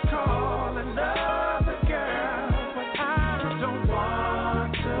should just call another girl, but I don't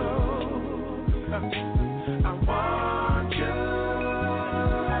want to. I want you,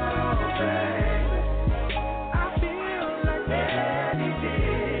 babe. I feel like Eddie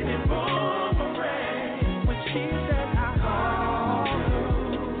did in Boomerang when she said I called you.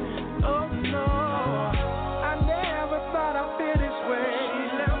 Oh no, I never thought I'd feel this way. She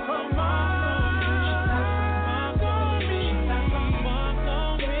left her mark on me. She left a mark on me.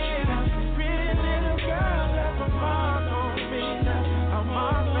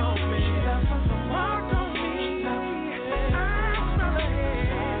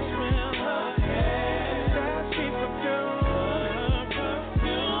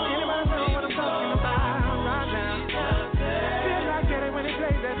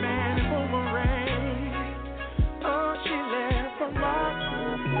 that man a boomerang. Oh, she left a mark.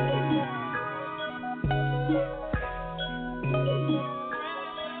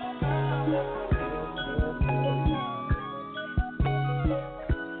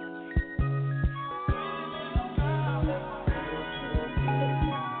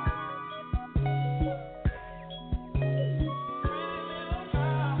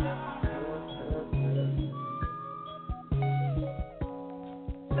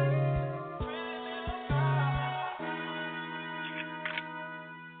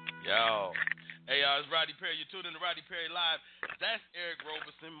 It's Rodney Perry. You're tuned in to Rodney Perry Live. That's Eric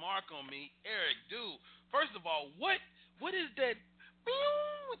Roberson. Mark on me. Eric, dude. First of all, what is that?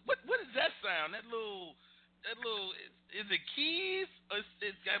 What is that sound? That little. Is it keys?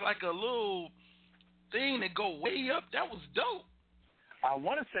 It's got like a little thing that go way up. That was dope. I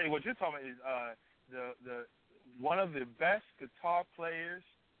want to say what you're talking about is the one of the best guitar players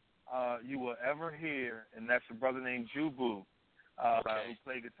you will ever hear, and that's a brother named Jubu. Who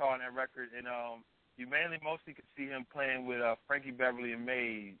played guitar on that record, and you mostly could see him playing with Frankie Beverly and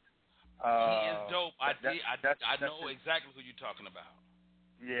Maze. He is dope. I know exactly who you're talking about.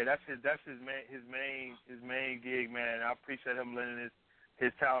 Yeah, that's his main gig, man. I appreciate him lending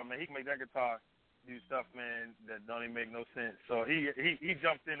his talent, man. He can make that guitar do stuff, man, that don't even make no sense. So he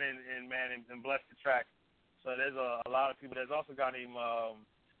jumped in and blessed the track. So there's a lot of people. There's also a guy named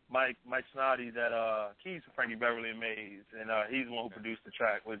Mike Snoddy that keys for Frankie Beverly and Maze, and he's the one who produced the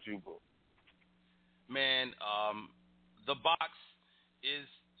track with Jubu. Man, the box is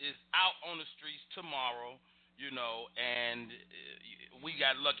out on the streets tomorrow, and we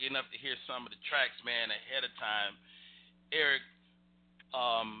got lucky enough to hear some of the tracks, man, ahead of time. Eric,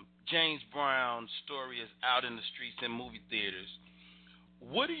 James Brown's story is out in the streets and movie theaters.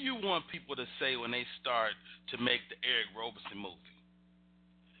 What do you want people to say when they start to make the Eric Roberson movie?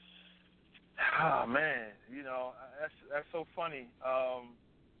 Ah, man, that's so funny.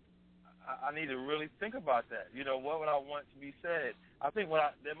 I need to really think about that. What would I want to be said? I think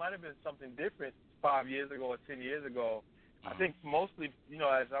there might have been something different 5 years ago or 10 years ago. I think mostly,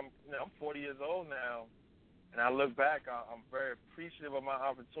 as I'm 40 years old now, and I look back, I'm very appreciative of my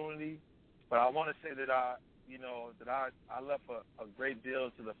opportunity. But I want to say that I left a great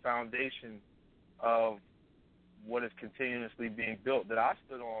deal to the foundation of what is continuously being built that I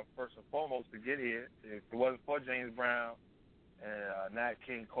stood on first and foremost to get here. If it wasn't for James Brown and Nat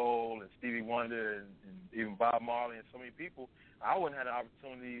King Cole and Stevie Wonder and even Bob Marley and so many people, I wouldn't have the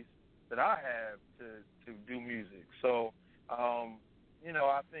opportunities that I have to do music. So,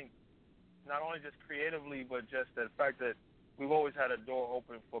 I think not only just creatively, but just the fact that we've always had a door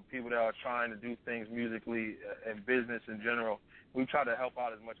open for people that are trying to do things musically and business in general. We tried to help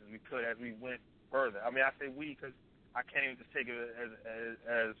out as much as we could as we went further. I mean, I say we because I can't even just take it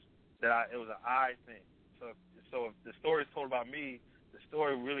as that it was an I thing. So if the story is told about me, the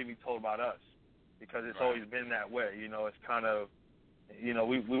story will really be told about us because it's always been that way. It's kind of, we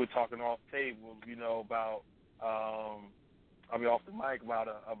were talking off tape, about I'll be off the mic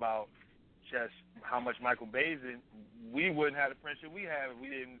about just how much Michael Bazin, we wouldn't have the friendship we have if we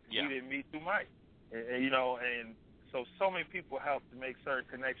didn't meet through Mike. And so many people help to make certain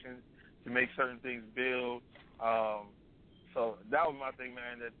connections, to make certain things build. So that was my thing,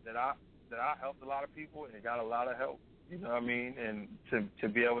 man, that I helped a lot of people and got a lot of help, you know what I mean? And to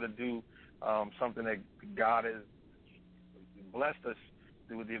be able to do something that God has blessed us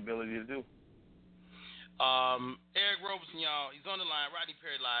with the ability to do. Eric Roberson, y'all, he's on the line, Rodney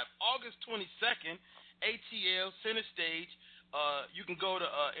Perry Live, August 22nd, ATL, Center Stage. You can go to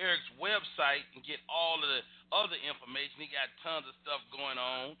Eric's website and get all of the other information. He got tons of stuff going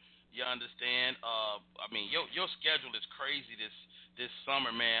on. You understand? Your schedule is crazy this summer,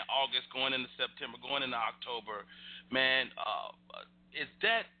 man. August going into September, going into October, man. Is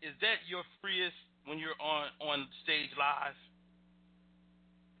that your freest when you're on stage live?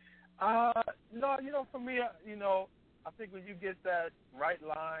 No, for me, I think when you get that right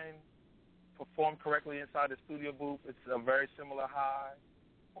line performed correctly inside the studio booth, it's a very similar high.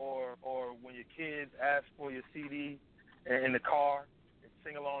 Or when your kids ask for your CD in the car and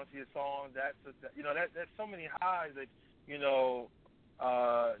sing along to your song, there's so many highs that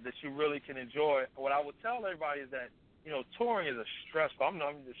that you really can enjoy. What I would tell everybody is that touring is a stressful. I'm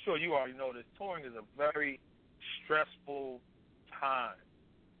sure you already know this. Touring is a very stressful time.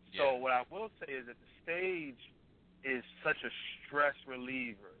 So what I will say is that the stage is such a stress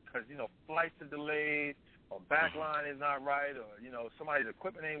reliever because, flights are delayed or back line is not right or, somebody's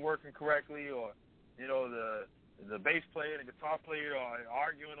equipment ain't working correctly or, the bass player and the guitar player are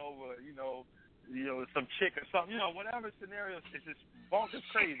arguing over, some chick or something, whatever scenario, it's just bonkers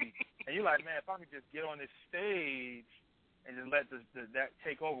crazy. And you're like, man, if I could just get on this stage and just let that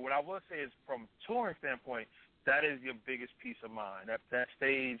take over. What I will say is, from a touring standpoint, that is your biggest peace of mind. That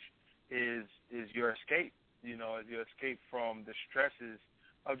stage is your escape. Is your escape from the stresses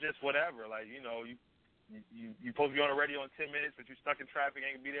of just whatever. Like, you're supposed to be on the radio in 10 minutes, but you're stuck in traffic,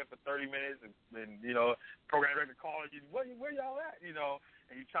 ain't gonna be there for 30 minutes, and program director calling you, where y'all at? And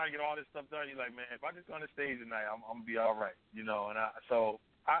you're trying to get all this stuff done. You're like, man, if I just go on the stage tonight, I'm gonna be all right. And I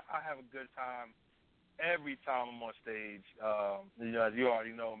have a good time every time I'm on stage. As you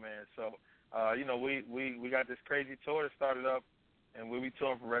already know, man. So we got this crazy tour that started up, and we'll be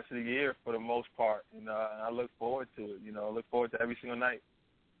touring for the rest of the year for the most part. And I look forward to it. I look forward to every single night.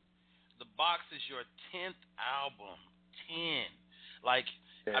 The Box is your 10th album. 10. Like,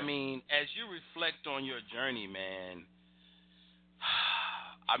 yeah. I mean, as you reflect on your journey, man,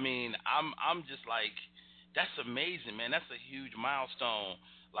 I mean, I'm just like, that's amazing, man. That's a huge milestone.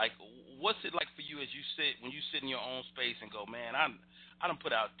 Like, what's it like for you as when you sit in your own space and go, man, I done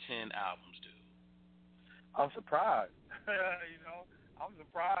put out 10 albums, dude? I'm surprised. I'm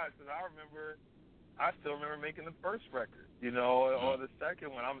surprised because I still remember making the first record, or the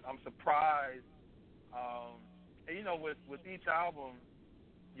second one. I'm surprised. And, with each album,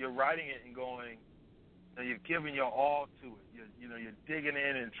 you're writing it and going, you're giving your all to it. You're digging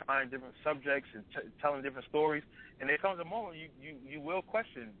in and trying different subjects and telling different stories. And there comes a moment you will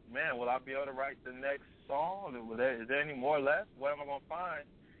question, man, will I be able to write the next song? Is there any more left? What am I going to find?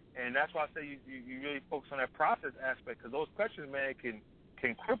 And that's why I say you really focus on that process aspect, because those questions, man, can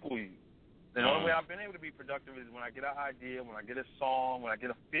cripple you. And the only way I've been able to be productive is when I get an idea, when I get a song, when I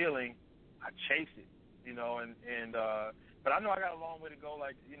get a feeling, I chase it, but I know I got a long way to go.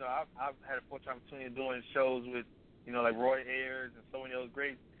 Like, I've had a fortunate opportunity of doing shows with, like Roy Ayers and so many other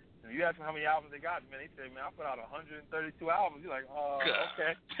greats. And you ask them how many albums they got, man, they say, man, I put out 132 albums. You're like,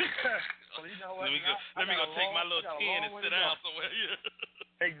 okay. So you know what? Let me go take my little 10 and sit down somewhere. Yeah.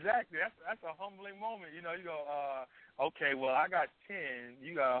 Exactly. That's a humbling moment. You go, okay, well, I got 10.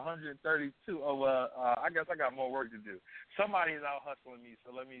 You got 132. Oh, well, I guess I got more work to do. Somebody is out hustling me,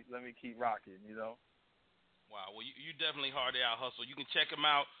 so let me keep rocking. Wow. Well, you definitely hard out hustle. You can check him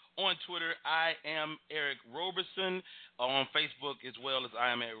out on Twitter. I am Eric Roberson. On Facebook as well as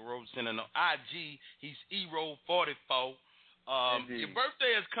I am Eric Roberson. And on IG, he's Ero44. Your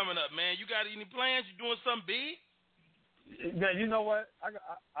birthday is coming up, man. You got any plans? You doing something big? Man, you know what?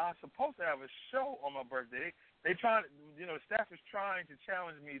 I'm supposed to have a show on my birthday. They trying, the staff is trying to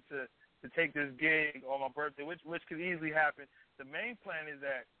challenge me to take this gig on my birthday, which could easily happen. The main plan is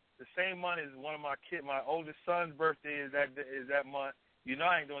that the same month as one of my oldest son's birthday is that month.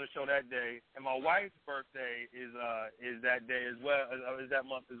 I ain't doing a show that day, and my wife's birthday is that day as well, is that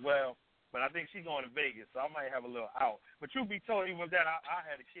month as well. But I think she's going to Vegas, so I might have a little out. But truth be told, even with that, I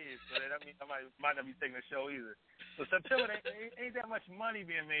had a kid, so that means I might not be taking a show either. So September, ain't that much money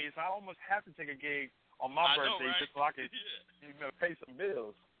being made, so I almost have to take a gig on my birthday just so I can pay some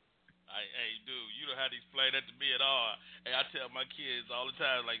bills. Hey, dude, you don't have to explain that to me at all. Hey, I tell my kids all the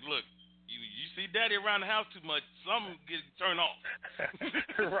time, like, look, you see Daddy around the house too much, something gets turned off.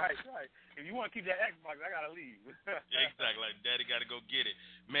 Right. If you want to keep that Xbox, I gotta leave. Exactly. Like, Daddy got to go get it,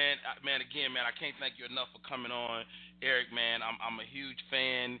 man. Again, I can't thank you enough for coming on, Eric. Man, I'm a huge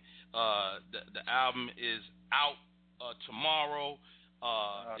fan. The album is out tomorrow.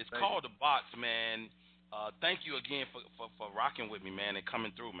 It's called The Box, man. Thank you again for rocking with me, man, and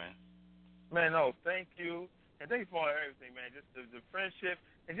coming through, man. Man, no, thank you. And thank you for everything, man. Just the friendship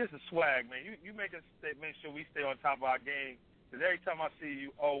and just the swag, man. You make sure we stay on top of our game, because every time I see you,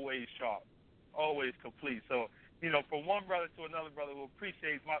 always sharp, always complete. So, from one brother to another brother who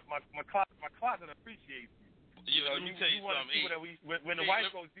appreciates my closet appreciates you. Let me tell you something. When the wife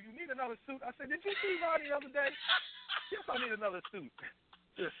goes, do you need another suit? I said, did you see Rodney the other day? Yes, I need another suit.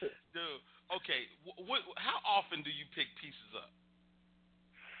 Dude, okay. How often do you pick pieces up?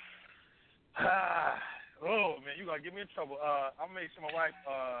 Oh man, you gotta get me in trouble. I'll make sure my wife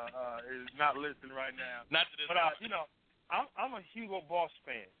is not listening right now. Not to this. But I'm a Hugo Boss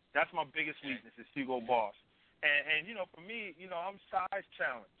fan. That's my biggest weakness is Hugo Boss. And for me, I'm size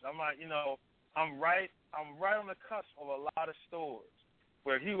challenged. I'm like, I'm right on the cusp of a lot of stores.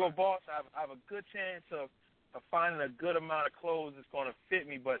 Where Hugo Boss, I have a good chance of finding a good amount of clothes that's going to fit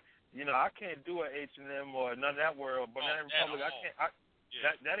me. But I can't do an H&M or none of that world. Banana Republic, I can't.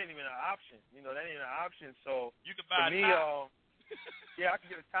 That ain't even an option. That ain't an option. So you can buy for me, I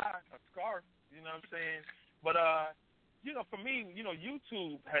can get a tie, a scarf. You know what I'm saying? But for me,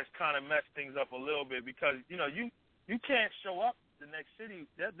 YouTube has kind of messed things up a little bit because you can't show up the next city.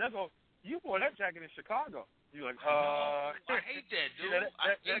 They'll go. you wore that jacket in Chicago. You're like, I hate that, dude.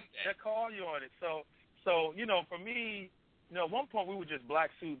 I hate that. They call you on it. So you know, for me, you know, at one point we were just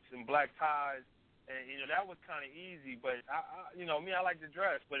black suits and black ties, and you know that was kind of easy. But I you know, me, I like to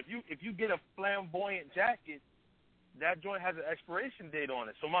dress. But if you get a flamboyant jacket, that joint has an expiration date on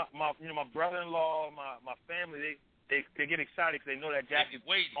it. So my brother-in-law, my family, they get excited because they know that jacket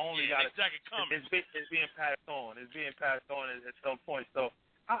only got jacket coming. It's being passed on. It's being passed on at some point. So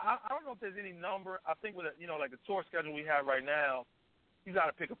I don't know if there's any number. I think with like the tour schedule we have right now, you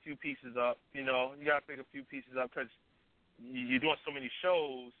got to pick a few pieces up. You know, you got to pick a few pieces up because you're doing so many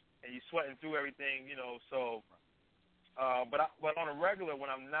shows and you're sweating through everything. You know, so but on a regular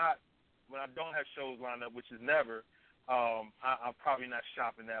when I don't have shows lined up, which is never. I'm probably not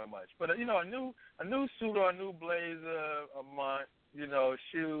shopping that much, but you know, a new suit or a new blazer a month, you know,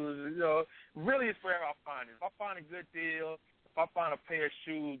 shoes, you know, really it's where I find it. If I find a good deal, if I find a pair of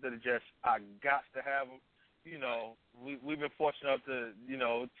shoes that are just I got to have them, you know, we've been fortunate enough to you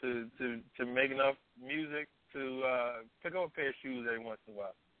know to make enough music to pick up a pair of shoes every once in a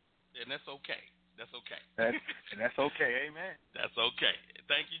while, and that's okay. That's okay. And that's okay, amen. That's okay.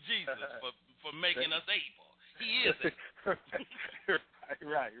 Thank you, Jesus, for making us able. He is it.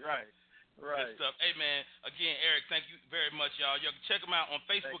 Right. Good stuff. Hey, man, again, Eric, thank you very much, y'all. You can check him out on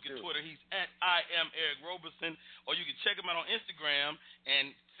Facebook and Twitter. He's at I am Eric Roberson. Or you can check him out on Instagram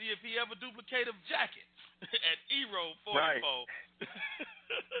and see if he ever duplicate a jacket at Ero44. Right.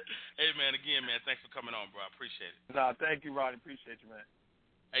 Hey, man, again, man, thanks for coming on, bro. I appreciate it. No, thank you, Rodney. Appreciate you, man.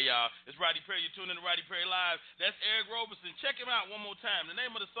 Hey, y'all, it's Rodney Perry. You're tuning in to Rodney Perry Live. That's Eric Roberson. Check him out one more time. The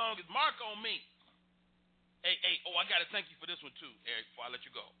name of the song is Mark on Me. Hey, I got to thank you for this one, too, Eric, before I let you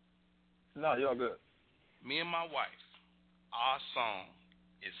go. No, you're good. Me and my wife, our song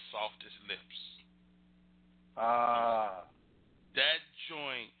is Soft as Lips. That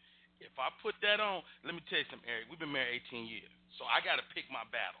joint, if I put that on, let me tell you something, Eric. We've been married 18 years, so I got to pick my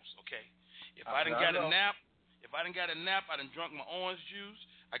battles, okay? If I done got a nap, I done drunk my orange juice,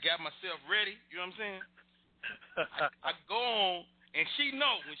 I got myself ready, you know what I'm saying? I go on, and she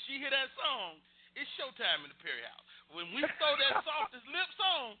know when she hear that song, it's showtime in the Perry house. When we throw that Soft as Lips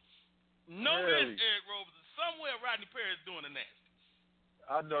on, know this, Eric Roberson. Somewhere Rodney Perry is doing the nasty.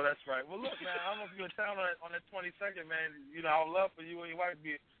 I know that's right. Well, look, man, I don't know if you're in town on that 22nd, man. You know, I would love for you and your wife to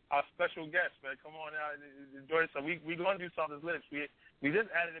be our special guest, man. Come on out and enjoy it. So we're going to do Soft as Lips. We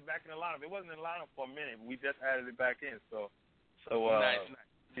just added it back in the lineup. It wasn't in the lineup for a minute, but we just added it back in. So nice.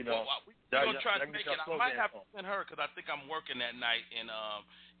 You know, we're going to try to make it. I might have to send her because I think I'm working that night in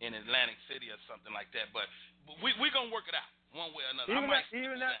Atlantic City or something like that. But we're going to work it out one way or another.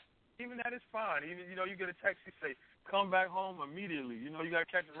 Even that is fine. Even, you know, you get a text, you say, come back home immediately. You know, you got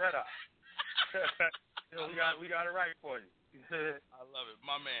to catch the red eye. You know, we got it right for you. I love it.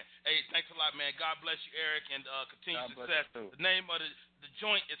 My man. Hey, thanks a lot, man. God bless you, Eric, and continued success. The name of the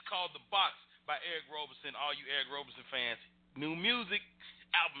joint is called The Box by Eric Roberson. All you Eric Roberson fans, new music.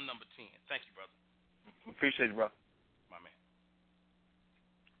 Album number 10. Thank you, brother. Appreciate it, brother. My man.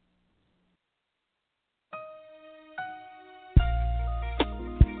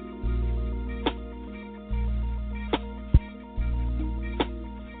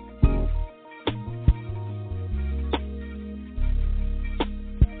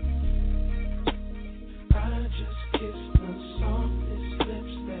 I just kissed the softest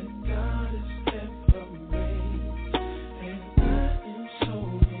lips that God has ever made.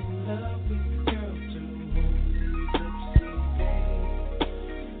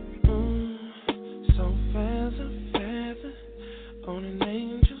 On an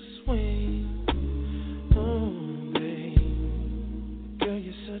angel's wing, oh babe, girl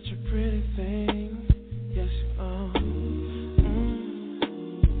you're such a pretty thing, yes you are.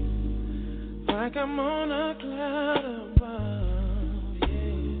 Like I'm on a cloud above,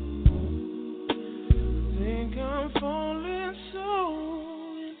 yeah. Think I'm falling so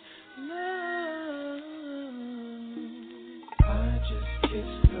in love. I just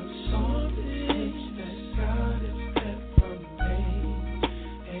kissed her soft lips that God has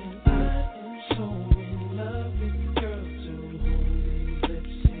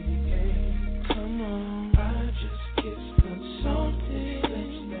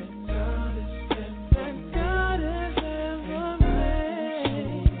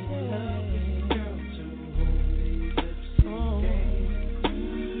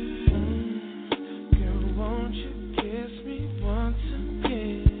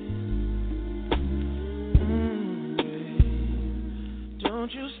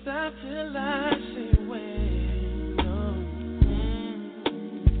don't you stop till I say when,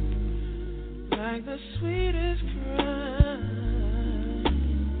 like the sweetest cry.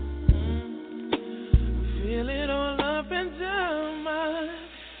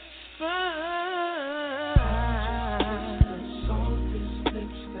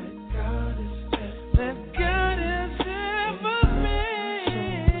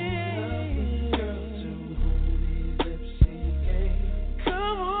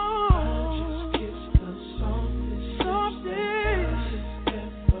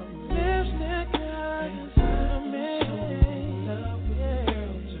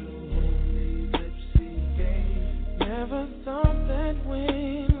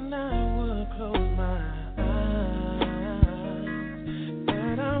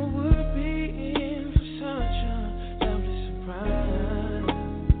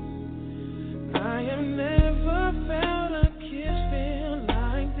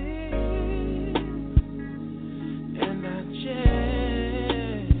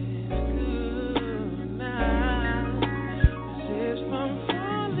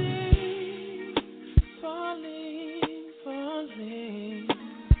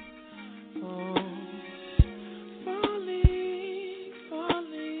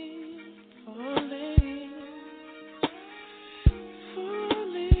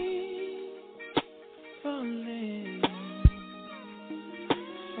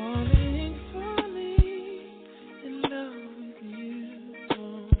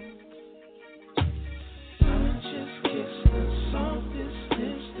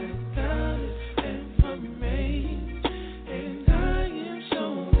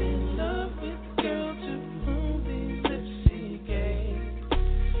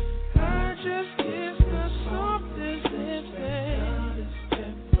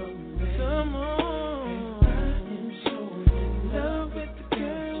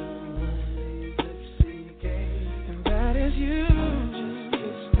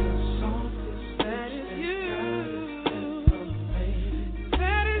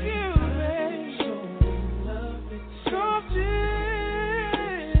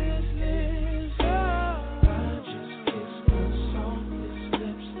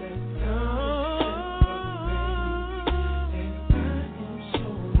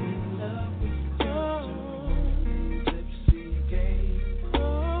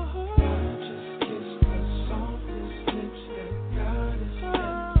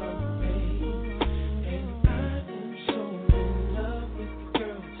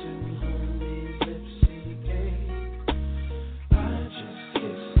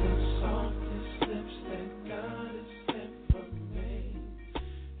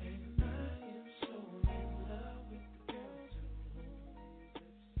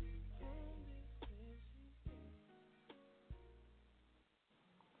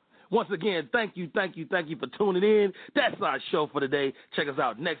 Once again, thank you for tuning in. That's our show for today. Check us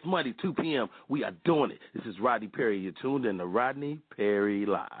out next Monday, 2 p.m. We are doing it. This is Rodney Perry. You're tuned in to Rodney Perry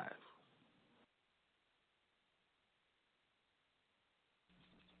Live.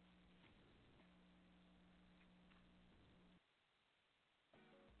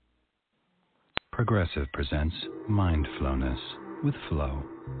 Progressive presents Mindfulness with Flow.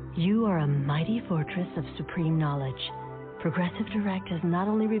 You are a mighty fortress of supreme knowledge. Progressive Direct has not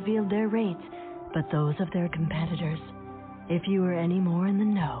only revealed their rates, but those of their competitors. If you were any more in the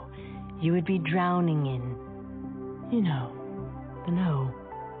know, you would be drowning in, the know.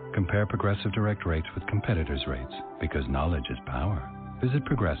 Compare Progressive Direct rates with competitors' rates, because knowledge is power. Visit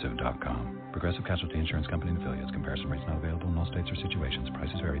Progressive.com. Progressive Casualty Insurance Company and Affiliates. Comparison rates not available in all states or situations.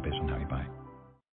 Prices vary based on how you buy.